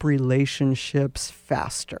develop relationships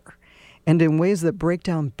faster and in ways that break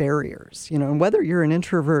down barriers, and whether you're an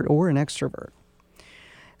introvert or an extrovert.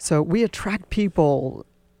 So we attract people,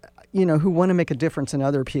 who want to make a difference in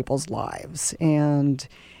other people's lives. And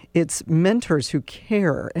it's mentors who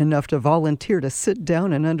care enough to volunteer to sit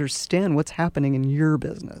down and understand what's happening in your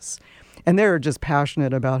business. And they're just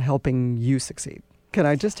passionate about helping you succeed. Can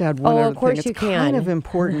I just add one other thing? It's kind of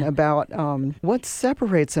important about what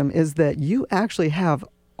separates them is that you actually have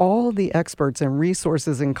all the experts and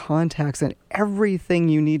resources and contacts and everything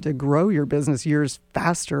you need to grow your business years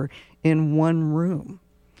faster in one room.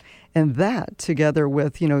 And that, together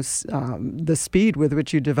with, the speed with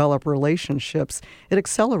which you develop relationships, it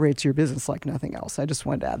accelerates your business like nothing else. I just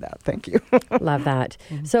wanted to add that. Thank you. Love that.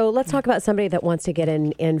 So let's talk about somebody that wants to get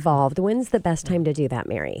involved. When's the best time to do that,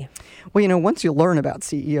 Mary? Well, once you learn about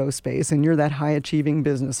CEO space and you're that high-achieving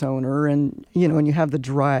business owner and you have the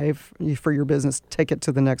drive for your business to take it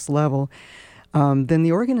to the next level, then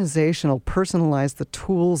the organization will personalize the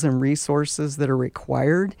tools and resources that are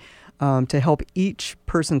required to help each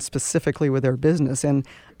person specifically with their business. And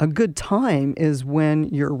a good time is when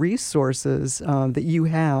your resources that you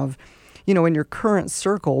have, in your current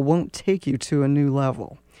circle won't take you to a new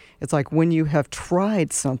level. It's like when you have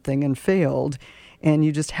tried something and failed and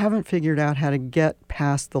you just haven't figured out how to get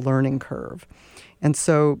past the learning curve. And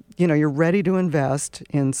so, you're ready to invest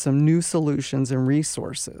in some new solutions and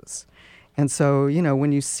resources. And so,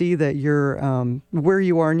 when you see that you're where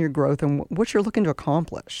you are in your growth and what you're looking to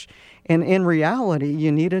accomplish, and in reality,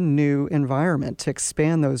 you need a new environment to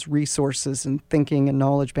expand those resources and thinking and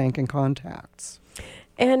knowledge bank and contacts.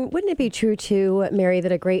 And wouldn't it be true, too, Mary,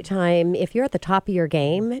 that a great time, if you're at the top of your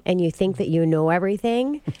game and you think that you know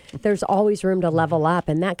everything, there's always room to level up.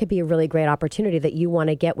 And that could be a really great opportunity that you want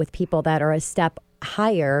to get with people that are a step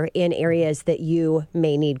higher in areas that you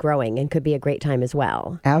may need growing, and could be a great time as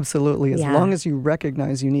well. Absolutely, as long as you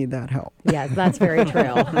recognize you need that help. Yes, that's very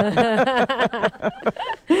true.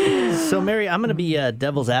 So, Mary, I'm going to be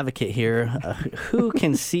devil's advocate here. Who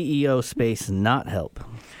can CEO space not help?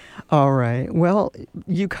 All right. Well,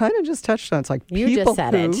 you kind of just touched on it. It's like you people just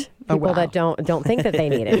said it. People that don't think that they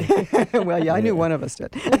need it. Well, yeah, I knew one of us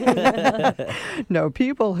did. No,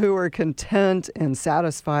 people who are content and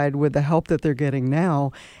satisfied with the help that they're getting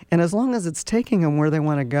now, and as long as it's taking them where they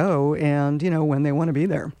want to go and, when they want to be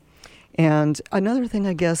there. And another thing,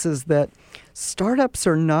 I guess, is that startups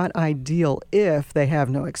are not ideal if they have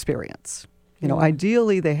no experience.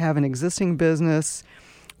 Ideally, they have an existing business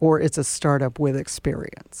or it's a startup with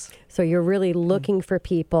experience. So you're really looking for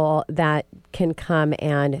people that can come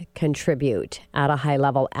and contribute at a high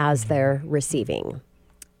level as they're receiving.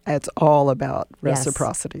 It's all about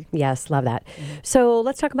reciprocity. Yes, love that. So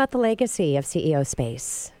let's talk about the legacy of CEO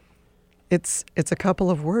Space. It's a couple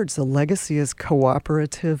of words. The legacy is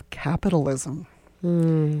cooperative capitalism.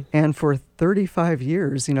 And for 35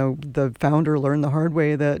 years, the founder learned the hard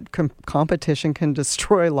way that competition can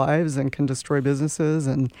destroy lives and can destroy businesses.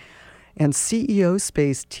 And CEO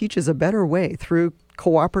Space teaches a better way through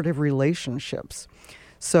cooperative relationships.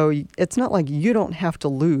 So it's not like you don't have to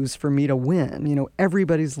lose for me to win.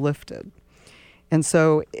 Everybody's lifted. And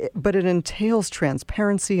so, but it entails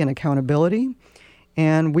transparency and accountability.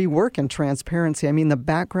 And we work in transparency. I mean, the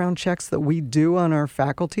background checks that we do on our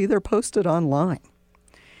faculty, they're posted online.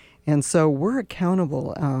 And so we're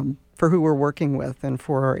accountable for who we're working with and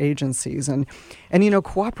for our agencies. And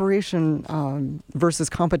cooperation versus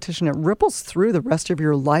competition, it ripples through the rest of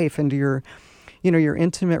your life into your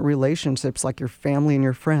intimate relationships like your family and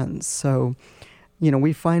your friends. So,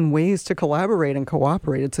 we find ways to collaborate and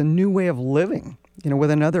cooperate. It's a new way of living,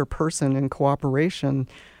 with another person in cooperation,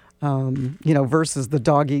 versus the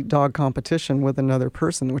dog-eat-dog competition with another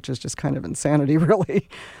person, which is just kind of insanity, really.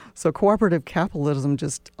 So cooperative capitalism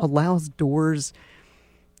just allows doors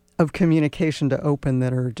of communication to open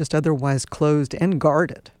that are just otherwise closed and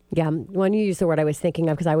guarded. Yeah, when you use the word I was thinking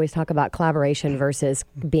of, because I always talk about collaboration versus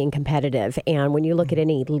being competitive. And when you look at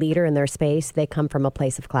any leader in their space, they come from a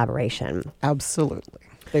place of collaboration. Absolutely.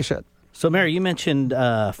 They should. So, Mary, you mentioned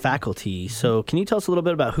faculty. So can you tell us a little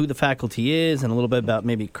bit about who the faculty is and a little bit about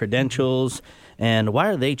maybe credentials and why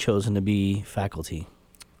are they chosen to be faculty?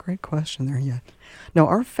 Great question there, yeah. Now,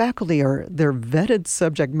 our faculty they're vetted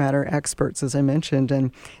subject matter experts, as I mentioned,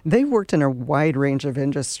 and they've worked in a wide range of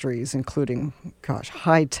industries, including,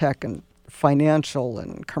 high tech and financial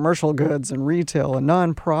and commercial goods and retail and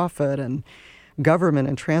nonprofit and government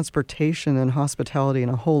and transportation and hospitality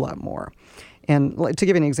and a whole lot more. And to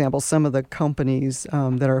give you an example, some of the companies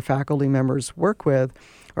that our faculty members work with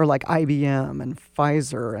are like IBM and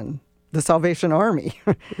Pfizer and the Salvation Army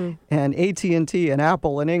and AT&T and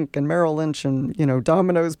Apple and Inc. and Merrill Lynch and,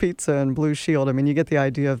 Domino's Pizza and Blue Shield. I mean, you get the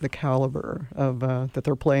idea of the caliber of that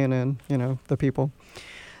they're playing in, the people.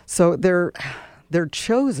 So they're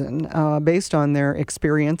chosen based on their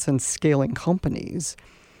experience in scaling companies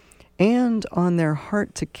and on their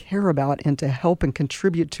heart to care about and to help and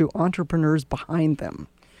contribute to entrepreneurs behind them.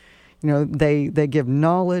 They give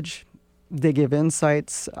knowledge, they give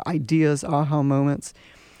insights, ideas, aha moments.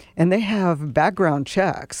 And they have background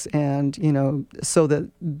checks and, so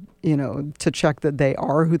that, to check that they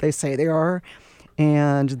are who they say they are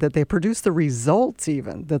and that they produce the results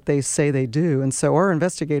even that they say they do. And so our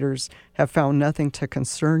investigators have found nothing to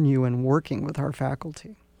concern you in working with our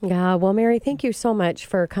faculty. Yeah, well, Mary, thank you so much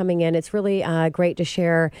for coming in. It's really great to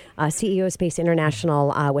share CEO Space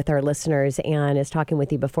International with our listeners. And as talking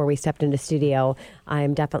with you before we stepped into studio,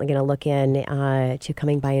 I'm definitely going to look in to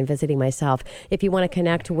coming by and visiting myself. If you want to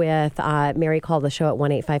connect with Mary, call the show at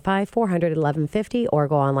 1-855-400-1150 or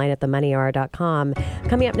go online at themoneyhour.com.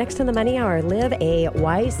 Coming up next on The Money Hour, live a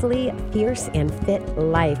wisely, fierce, and fit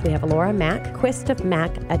life. We have Laura Mack, Quist of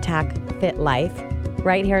Mac Attack Fit Life,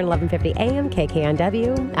 right here at 1150 AM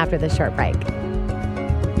KKNW after this short break.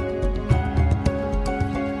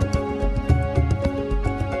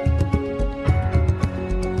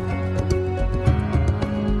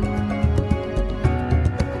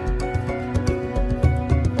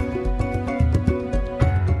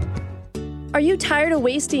 Are you tired of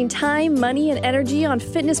wasting time, money, and energy on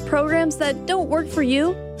fitness programs that don't work for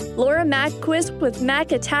you? Laura Mackquist with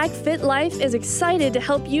Mac Attack Fit Life is excited to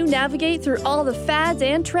help you navigate through all the fads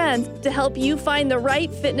and trends to help you find the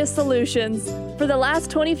right fitness solutions. For the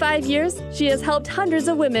last 25 years, she has helped hundreds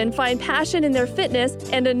of women find passion in their fitness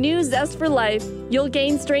and a new zest for life. You'll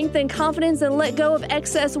gain strength and confidence and let go of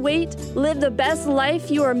excess weight, live the best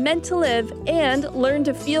life you are meant to live, and learn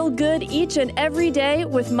to feel good each and every day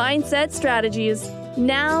with mindset strategies.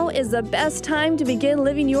 Now is the best time to begin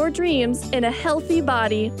living your dreams in a healthy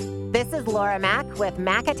body. This is Laura Mack with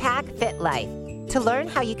Mac Attack Fit Life. To learn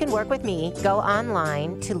how you can work with me, go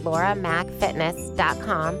online to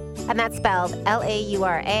lauramacfitness.com, and that's spelled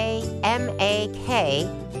LAURAMAK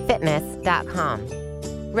fitness.com.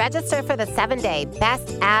 Register for the 7-day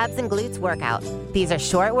Best Abs and Glutes workout. These are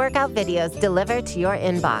short workout videos delivered to your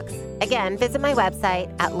inbox. Again, visit my website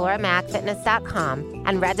at lauramacfitness.com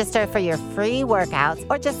and register for your free workouts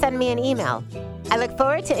or just send me an email. I look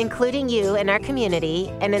forward to including you in our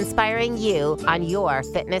community and inspiring you on your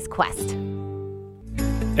fitness quest.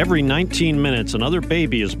 Every 19 minutes, another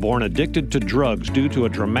baby is born addicted to drugs due to a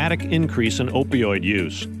dramatic increase in opioid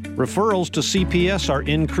use. Referrals to CPS are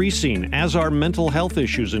increasing, as are mental health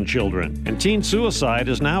issues in children. And teen suicide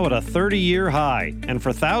is now at a 30-year high. And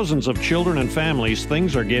for thousands of children and families,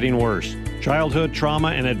 things are getting worse. Childhood trauma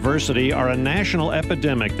and adversity are a national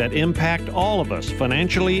epidemic that impact all of us,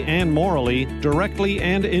 financially and morally, directly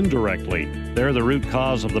and indirectly. They're the root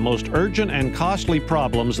cause of the most urgent and costly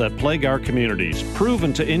problems that plague our communities,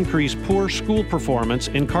 proven to increase poor school performance,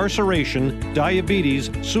 incarceration, diabetes,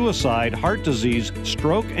 suicide, heart disease,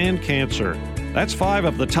 stroke, and cancer. That's 5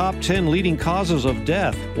 of the top 10 leading causes of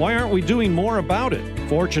death. Why aren't we doing more about it?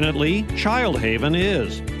 Fortunately, Child Haven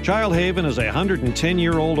is. Child Haven is a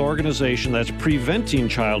 110-year-old organization that's preventing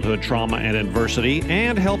childhood trauma and adversity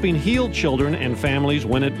and helping heal children and families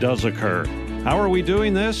when it does occur. How are we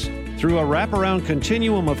doing this? Through a wraparound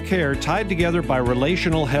continuum of care tied together by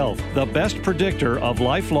relational health, the best predictor of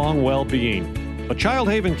lifelong well-being. But Child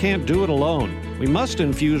Haven can't do it alone. We must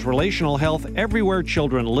infuse relational health everywhere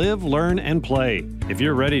children live, learn, and play. If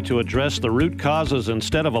you're ready to address the root causes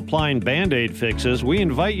instead of applying Band-Aid fixes, we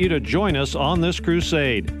invite you to join us on this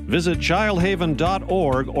crusade. Visit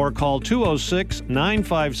childhaven.org or call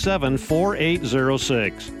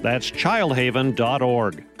 206-957-4806. That's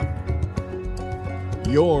childhaven.org.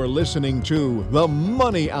 You're listening to The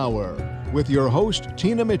Money Hour with your host,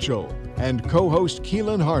 Tina Mitchell, and co-host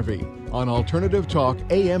Keelan Harvey on Alternative Talk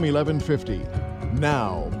AM 1150.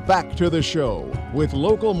 Now, back to the show with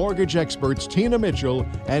local mortgage experts Tina Mitchell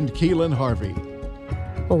and Keelan Harvey.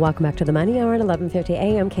 Well, welcome back to The Money Hour at 1150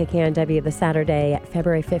 AM KKNW, the Saturday,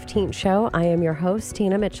 February 15th show. I am your host,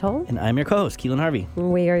 Tina Mitchell. And I'm your co-host, Keelan Harvey.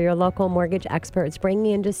 We are your local mortgage experts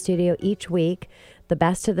bringing into studio each week the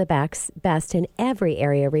best of the best in every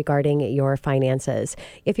area regarding your finances.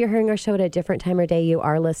 If you're hearing our show at a different time or day, you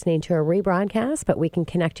are listening to a rebroadcast, but we can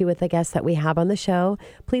connect you with the guests that we have on the show.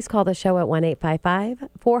 Please call the show at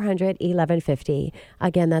 1-855-400-1150.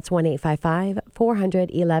 Again, that's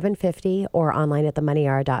 1-855-400-1150 or online at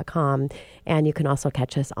themoneyhour.com. And you can also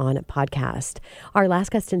catch us on podcast. Our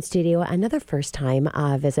last guest in studio, another first-time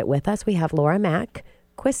visit with us, we have Laura Mack,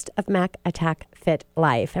 Quist of Mac Attack Fit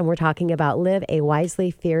Life, and we're talking about live a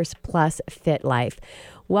wisely fierce plus fit life.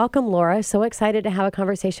 Welcome, Laura. So excited to have a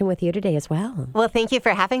conversation with you today as well. Well, thank you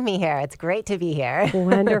for having me here. It's great to be here.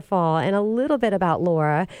 Wonderful. And a little bit about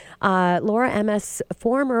Laura. Laura MS,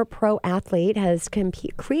 former pro athlete, has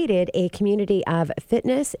created a community of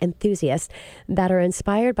fitness enthusiasts that are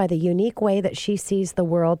inspired by the unique way that she sees the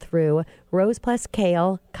world through rose plus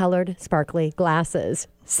kale colored sparkly glasses.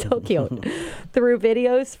 So cute. Through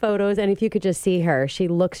videos, photos, and if you could just see her, she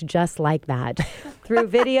looks just like that. Through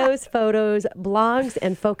videos, photos, blogs,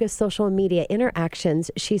 and focused social media interactions,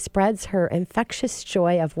 she spreads her infectious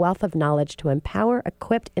joy of wealth of knowledge to empower,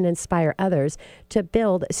 equip, and inspire others to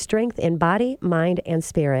build strength in body, mind, and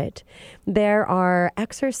spirit. There are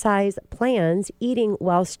exercise plans, eating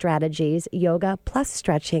well strategies, yoga plus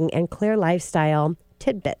stretching, and clear lifestyle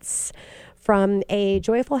tidbits. From a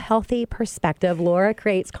joyful, healthy perspective, Laura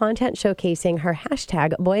creates content showcasing her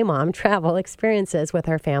 #BoyMom travel experiences with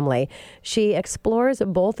her family. She explores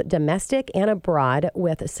both domestic and abroad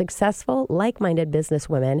with successful, like-minded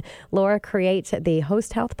businesswomen. Laura creates the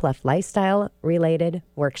Host Health Plus lifestyle-related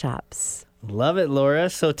workshops. Love it, Laura.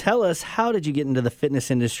 So tell us, how did you get into the fitness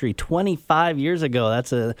industry 25 years ago?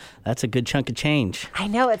 That's a good chunk of change. I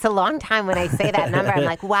know, it's a long time. When I say that number, I'm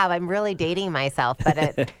like, wow, I'm really dating myself,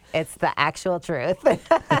 but it's the actual truth.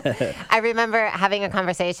 I remember having a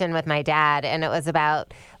conversation with my dad, and it was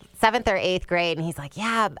about 7th or 8th grade, and he's like,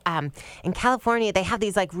 yeah, in California, they have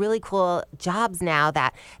these like really cool jobs now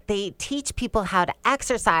that they teach people how to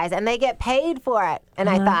exercise and they get paid for it. And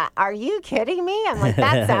I thought, are you kidding me? I'm like,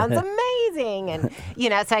 that sounds amazing. And,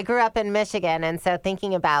 so I grew up in Michigan. And so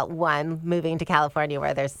thinking about moving to California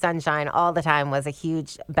where there's sunshine all the time was a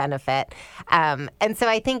huge benefit. And so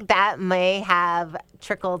I think that may have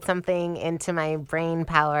trickled something into my brain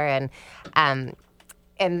power.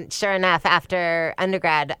 And sure enough, after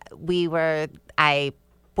undergrad, I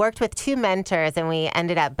worked with 2 mentors, and we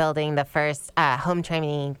ended up building the first home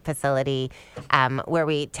training facility where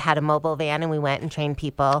we had a mobile van, and we went and trained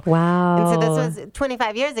people. Wow. And so this was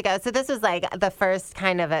 25 years ago. So this was like the first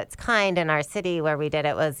kind of its kind in our city where we did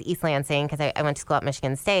it was East Lansing, because I went to school at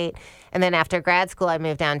Michigan State. And then after grad school, I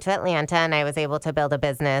moved down to Atlanta, and I was able to build a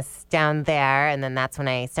business down there. And then that's when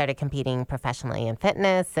I started competing professionally in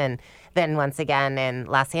fitness. And then once again in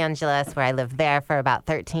Los Angeles, where I lived there for about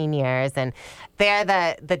 13 years. And there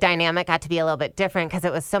the dynamic got to be a little bit different because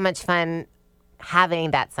it was so much fun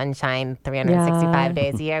having that sunshine 365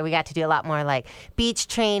 days a year. We got to do a lot more like beach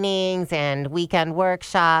trainings and weekend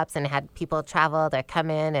workshops, and had people travel to come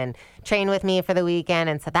in and train with me for the weekend.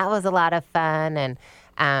 And so that was a lot of fun. And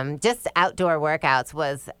just outdoor workouts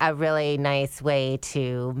was a really nice way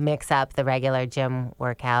to mix up the regular gym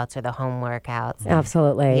workouts or the home workouts.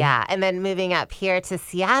 Absolutely. Yeah. And then moving up here to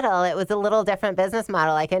Seattle, it was a little different business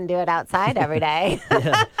model. I couldn't do it outside every day.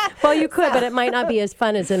 Well, you could, but it might not be as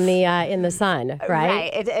fun as in the sun,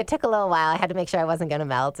 right? Right. It took a little while. I had to make sure I wasn't going to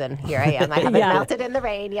melt, and here I am. I haven't melted in the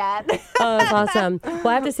rain yet. Oh, that's awesome. Well,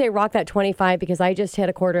 I have to say, rock that 25, because I just hit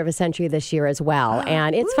a quarter of a century this year as well.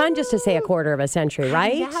 And it's fun just to say a quarter of a century,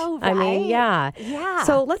 right? Yeah, right. I mean, yeah.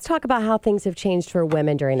 So let's talk about how things have changed for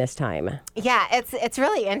women during this time. Yeah, it's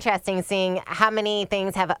really interesting seeing how many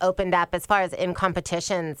things have opened up as far as in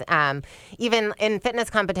competitions. Even in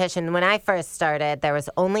fitness competition, when I first started, there was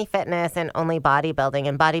only fitness and only bodybuilding.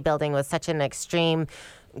 And bodybuilding was such an extreme,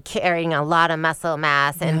 carrying a lot of muscle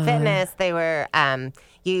mass. And fitness, they were...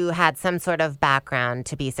 you had some sort of background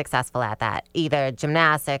to be successful at that, either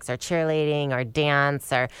gymnastics or cheerleading or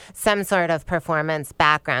dance or some sort of performance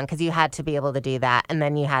background, because you had to be able to do that. And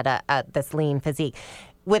then you had this lean physique.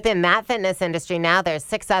 Within that fitness industry now, there's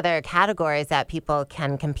 6 other categories that people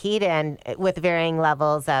can compete in with varying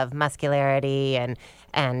levels of muscularity and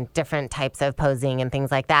different types of posing and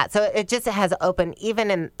things like that. So it just has opened,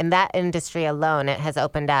 even in that industry alone, it has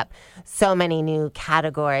opened up so many new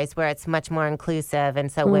categories where it's much more inclusive.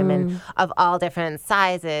 And so women of all different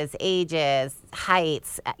sizes, ages,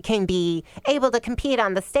 heights can be able to compete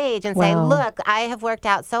on the stage and say, look, I have worked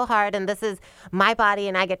out so hard and this is my body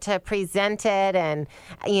and I get to present it, and,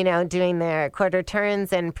 doing their quarter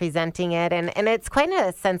turns and presenting it. And it's quite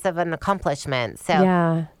a sense of an accomplishment.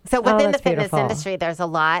 So, so within the fitness industry, there's a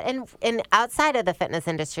lot. And outside of the fitness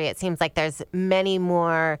industry, it seems like there's many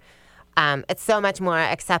more. It's so much more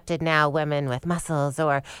accepted now, women with muscles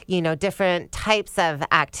or, different types of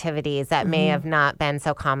activities that may have not been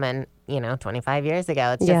so common, 25 years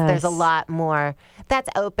ago. It's just there's a lot more that's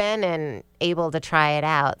open and able to try it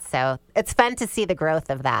out. So it's fun to see the growth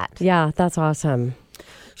of that. Yeah, that's awesome.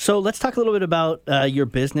 So let's talk a little bit about your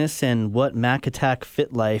business and what Mac Attack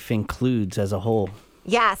Fit Life includes as a whole.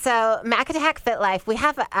 Yeah, so Mac Attack Fit Life, we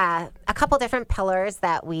have a couple different pillars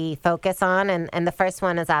that we focus on, and the first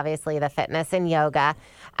one is obviously the fitness and yoga.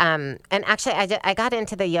 And actually, I got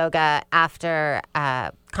into the yoga after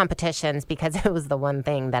competitions because it was the one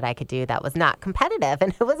thing that I could do that was not competitive,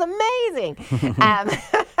 and it was amazing.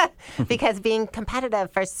 Because being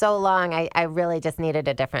competitive for so long, I really just needed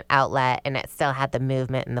a different outlet, and it still had the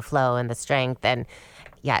movement and the flow and the strength, and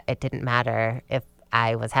yet it didn't matter if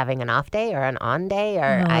I was having an off day or an on day,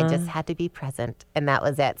 or I just had to be present, and that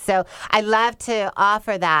was it. So I love to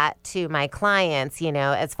offer that to my clients,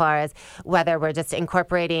 as far as whether we're just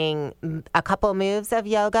incorporating a couple moves of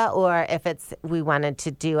yoga or if we wanted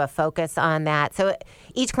to do a focus on that. So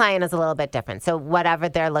each client is a little bit different. So whatever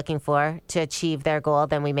they're looking for to achieve their goal,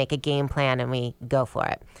 then we make a game plan and we go for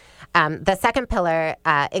it. The second pillar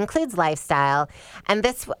includes lifestyle, and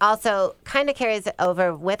this also kind of carries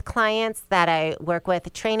over with clients that I work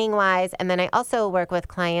with training-wise, and then I also work with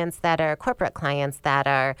clients that are corporate clients that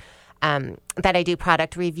are that I do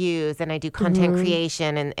product reviews and I do content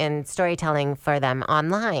creation and storytelling for them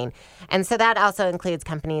online. And so that also includes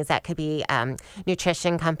companies that could be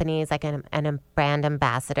nutrition companies like a brand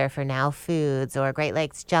ambassador for Now Foods or Great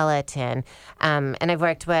Lakes Gelatin. And I've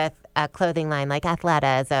worked with a clothing line like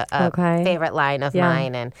Athleta is a favorite line of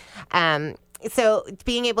mine. And so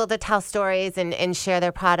being able to tell stories and share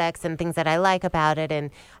their products and things that I like about it,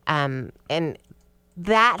 and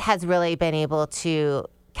that has really been able to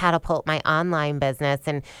catapult my online business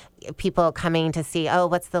and people coming to see,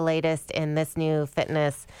 what's the latest in this new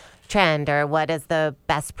fitness trend, or what is the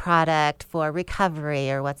best product for recovery,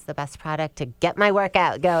 or what's the best product to get my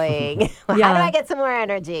workout going. How do I get some more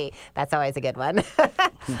energy? That's always a good one.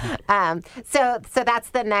 So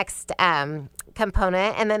that's the next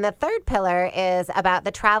component. And then the third pillar is about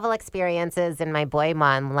the travel experiences in my boy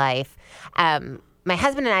mom life. My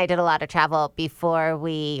husband and I did a lot of travel before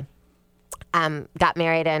we got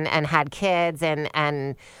married and had kids,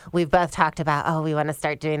 and we've both talked about, we want to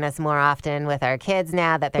start doing this more often with our kids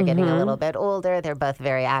now that they're getting a little bit older. They're both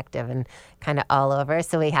very active and kind of all over,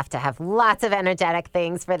 so we have to have lots of energetic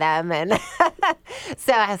things for them. And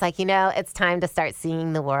so I was like, it's time to start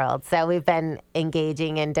seeing the world. So we've been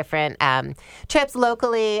engaging in different trips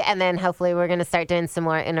locally, and then hopefully we're going to start doing some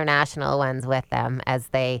more international ones with them as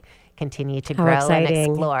they continue to grow and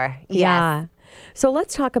explore. Yeah. So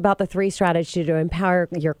let's talk about the 3 strategies to empower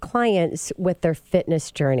your clients with their fitness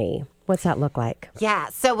journey. What's that look like? Yeah.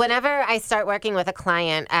 So whenever I start working with a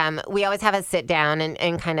client, we always have a sit down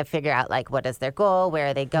and kind of figure out, what is their goal? Where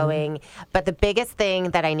are they going? But the biggest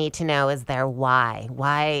thing that I need to know is their why.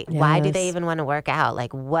 Why do they even want to work out?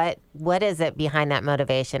 What is it behind that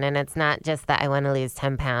motivation? And it's not just that I want to lose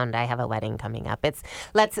 10 pounds. I have a wedding coming up. It's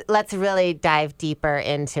let's really dive deeper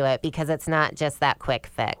into it, because it's not just that quick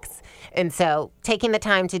fix. And so taking the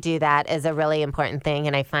time to do that is a really important thing.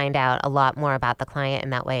 And I find out a lot more about the client in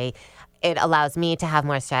that way. It allows me to have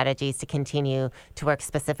more strategies to continue to work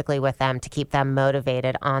specifically with them to keep them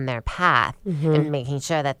motivated on their path and making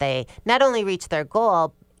sure that they not only reach their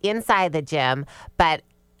goal inside the gym, but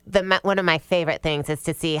one of my favorite things is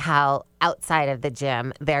to see how outside of the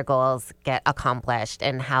gym their goals get accomplished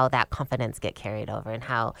and how that confidence get carried over and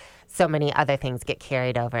how so many other things get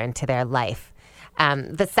carried over into their life.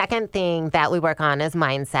 The second thing that we work on is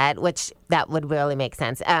mindset, which that would really make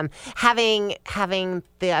sense. Having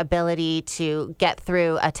the ability to get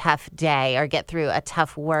through a tough day or get through a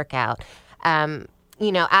tough workout,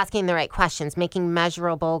 asking the right questions, making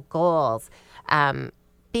measurable goals,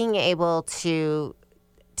 being able to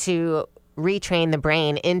retrain the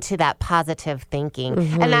brain into that positive thinking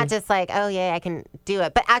and not just I can do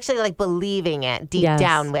it, but actually believing it deep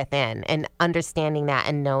down within and understanding that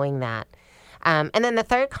and knowing that. And then the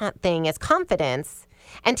third thing is confidence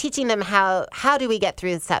and teaching them how do we get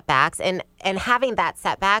through the setbacks and having that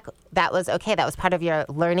setback, that was okay. That was part of your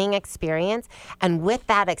learning experience. And with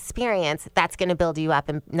that experience, that's going to build you up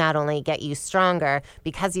and not only get you stronger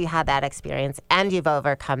because you had that experience and you've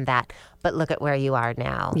overcome that, but look at where you are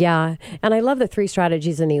now. Yeah. And I love the 3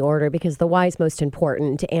 strategies in the order because the why is most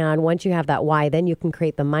important. And once you have that why, then you can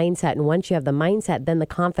create the mindset. And once you have the mindset, then the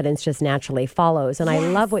confidence just naturally follows. And I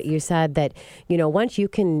love what you said that, once you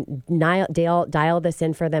can dial this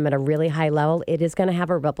in for them at a really high level, it is going to have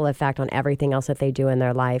a ripple effect on everything else that they do in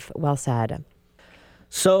their life. Well said.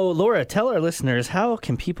 So, Laura, tell our listeners, how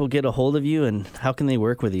can people get a hold of you and how can they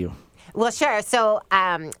work with you? Well, sure. So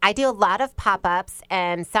I do a lot of pop-ups,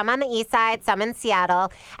 and some on the east side, some in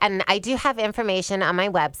Seattle. And I do have information on my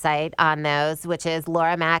website on those, which is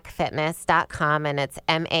lauramacfitness.com, and it's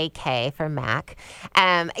MAK for Mac.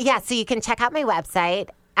 So you can check out my website.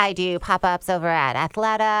 I do pop-ups over at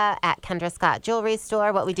Athleta, at Kendra Scott Jewelry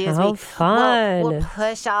Store. What we do is we'll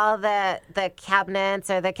push all the cabinets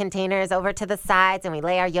or the containers over to the sides, and we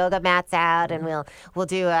lay our yoga mats out, and we'll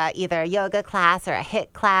do either a yoga class or a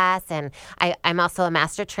HIIT class. And I'm also a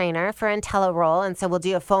master trainer for IntelliRoll, and so we'll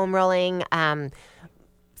do a foam rolling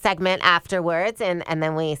segment afterwards, and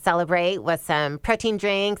then we celebrate with some protein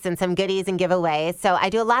drinks and some goodies and giveaways. So I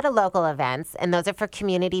do a lot of local events, and those are for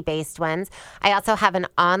community-based ones. I also have an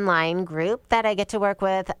online group that I get to work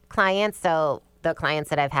with clients, so the clients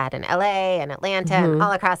that I've had in LA and Atlanta and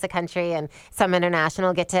all across the country and some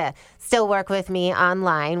international get to still work with me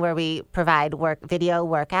online, where we provide video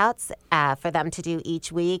workouts for them to do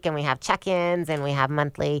each week, and we have check-ins, and we have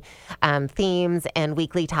monthly themes and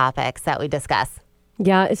weekly topics that we discuss.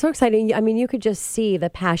 Yeah, it's so exciting. I mean, you could just see the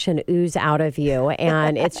passion ooze out of you,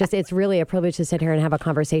 and it's really a privilege to sit here and have a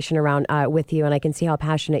conversation around with you, and I can see how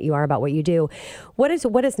passionate you are about what you do. What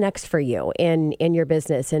is next for you in your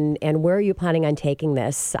business, and where are you planning on taking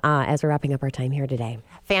this as we're wrapping up our time here today?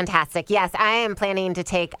 Fantastic. Yes, I am planning to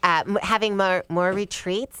take having more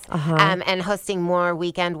retreats and hosting more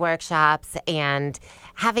weekend workshops and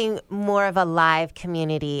having more of a live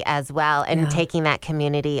community as well, and taking that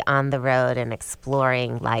community on the road and exploring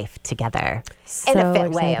life together. So in a fit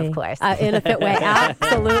exciting. way, of course. In a fit way.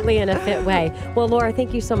 Absolutely in a fit way. Well, Laura,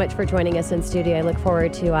 thank you so much for joining us in studio. I look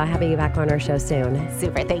forward to having you back on our show soon.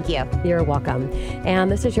 Super. Thank you. You're welcome. And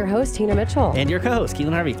this is your host, Tina Mitchell. And your co-host,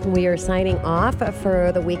 Keelan Harvey. We are signing off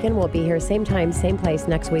for the weekend. We'll be here same time, same place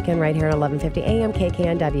next weekend right here at 11:50 a.m.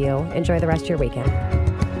 KKNW. Enjoy the rest of your weekend.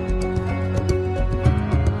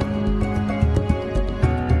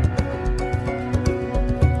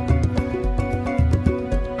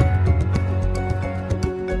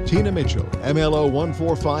 Tina Mitchell, MLO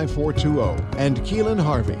 145420, and Keelan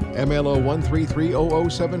Harvey, MLO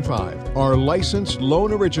 1330075, are licensed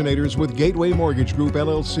loan originators with Gateway Mortgage Group,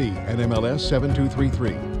 LLC, and MLS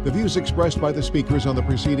 7233. The views expressed by the speakers on the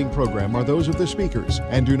preceding program are those of the speakers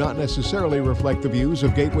and do not necessarily reflect the views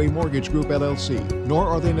of Gateway Mortgage Group, LLC, nor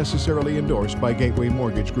are they necessarily endorsed by Gateway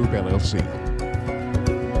Mortgage Group, LLC.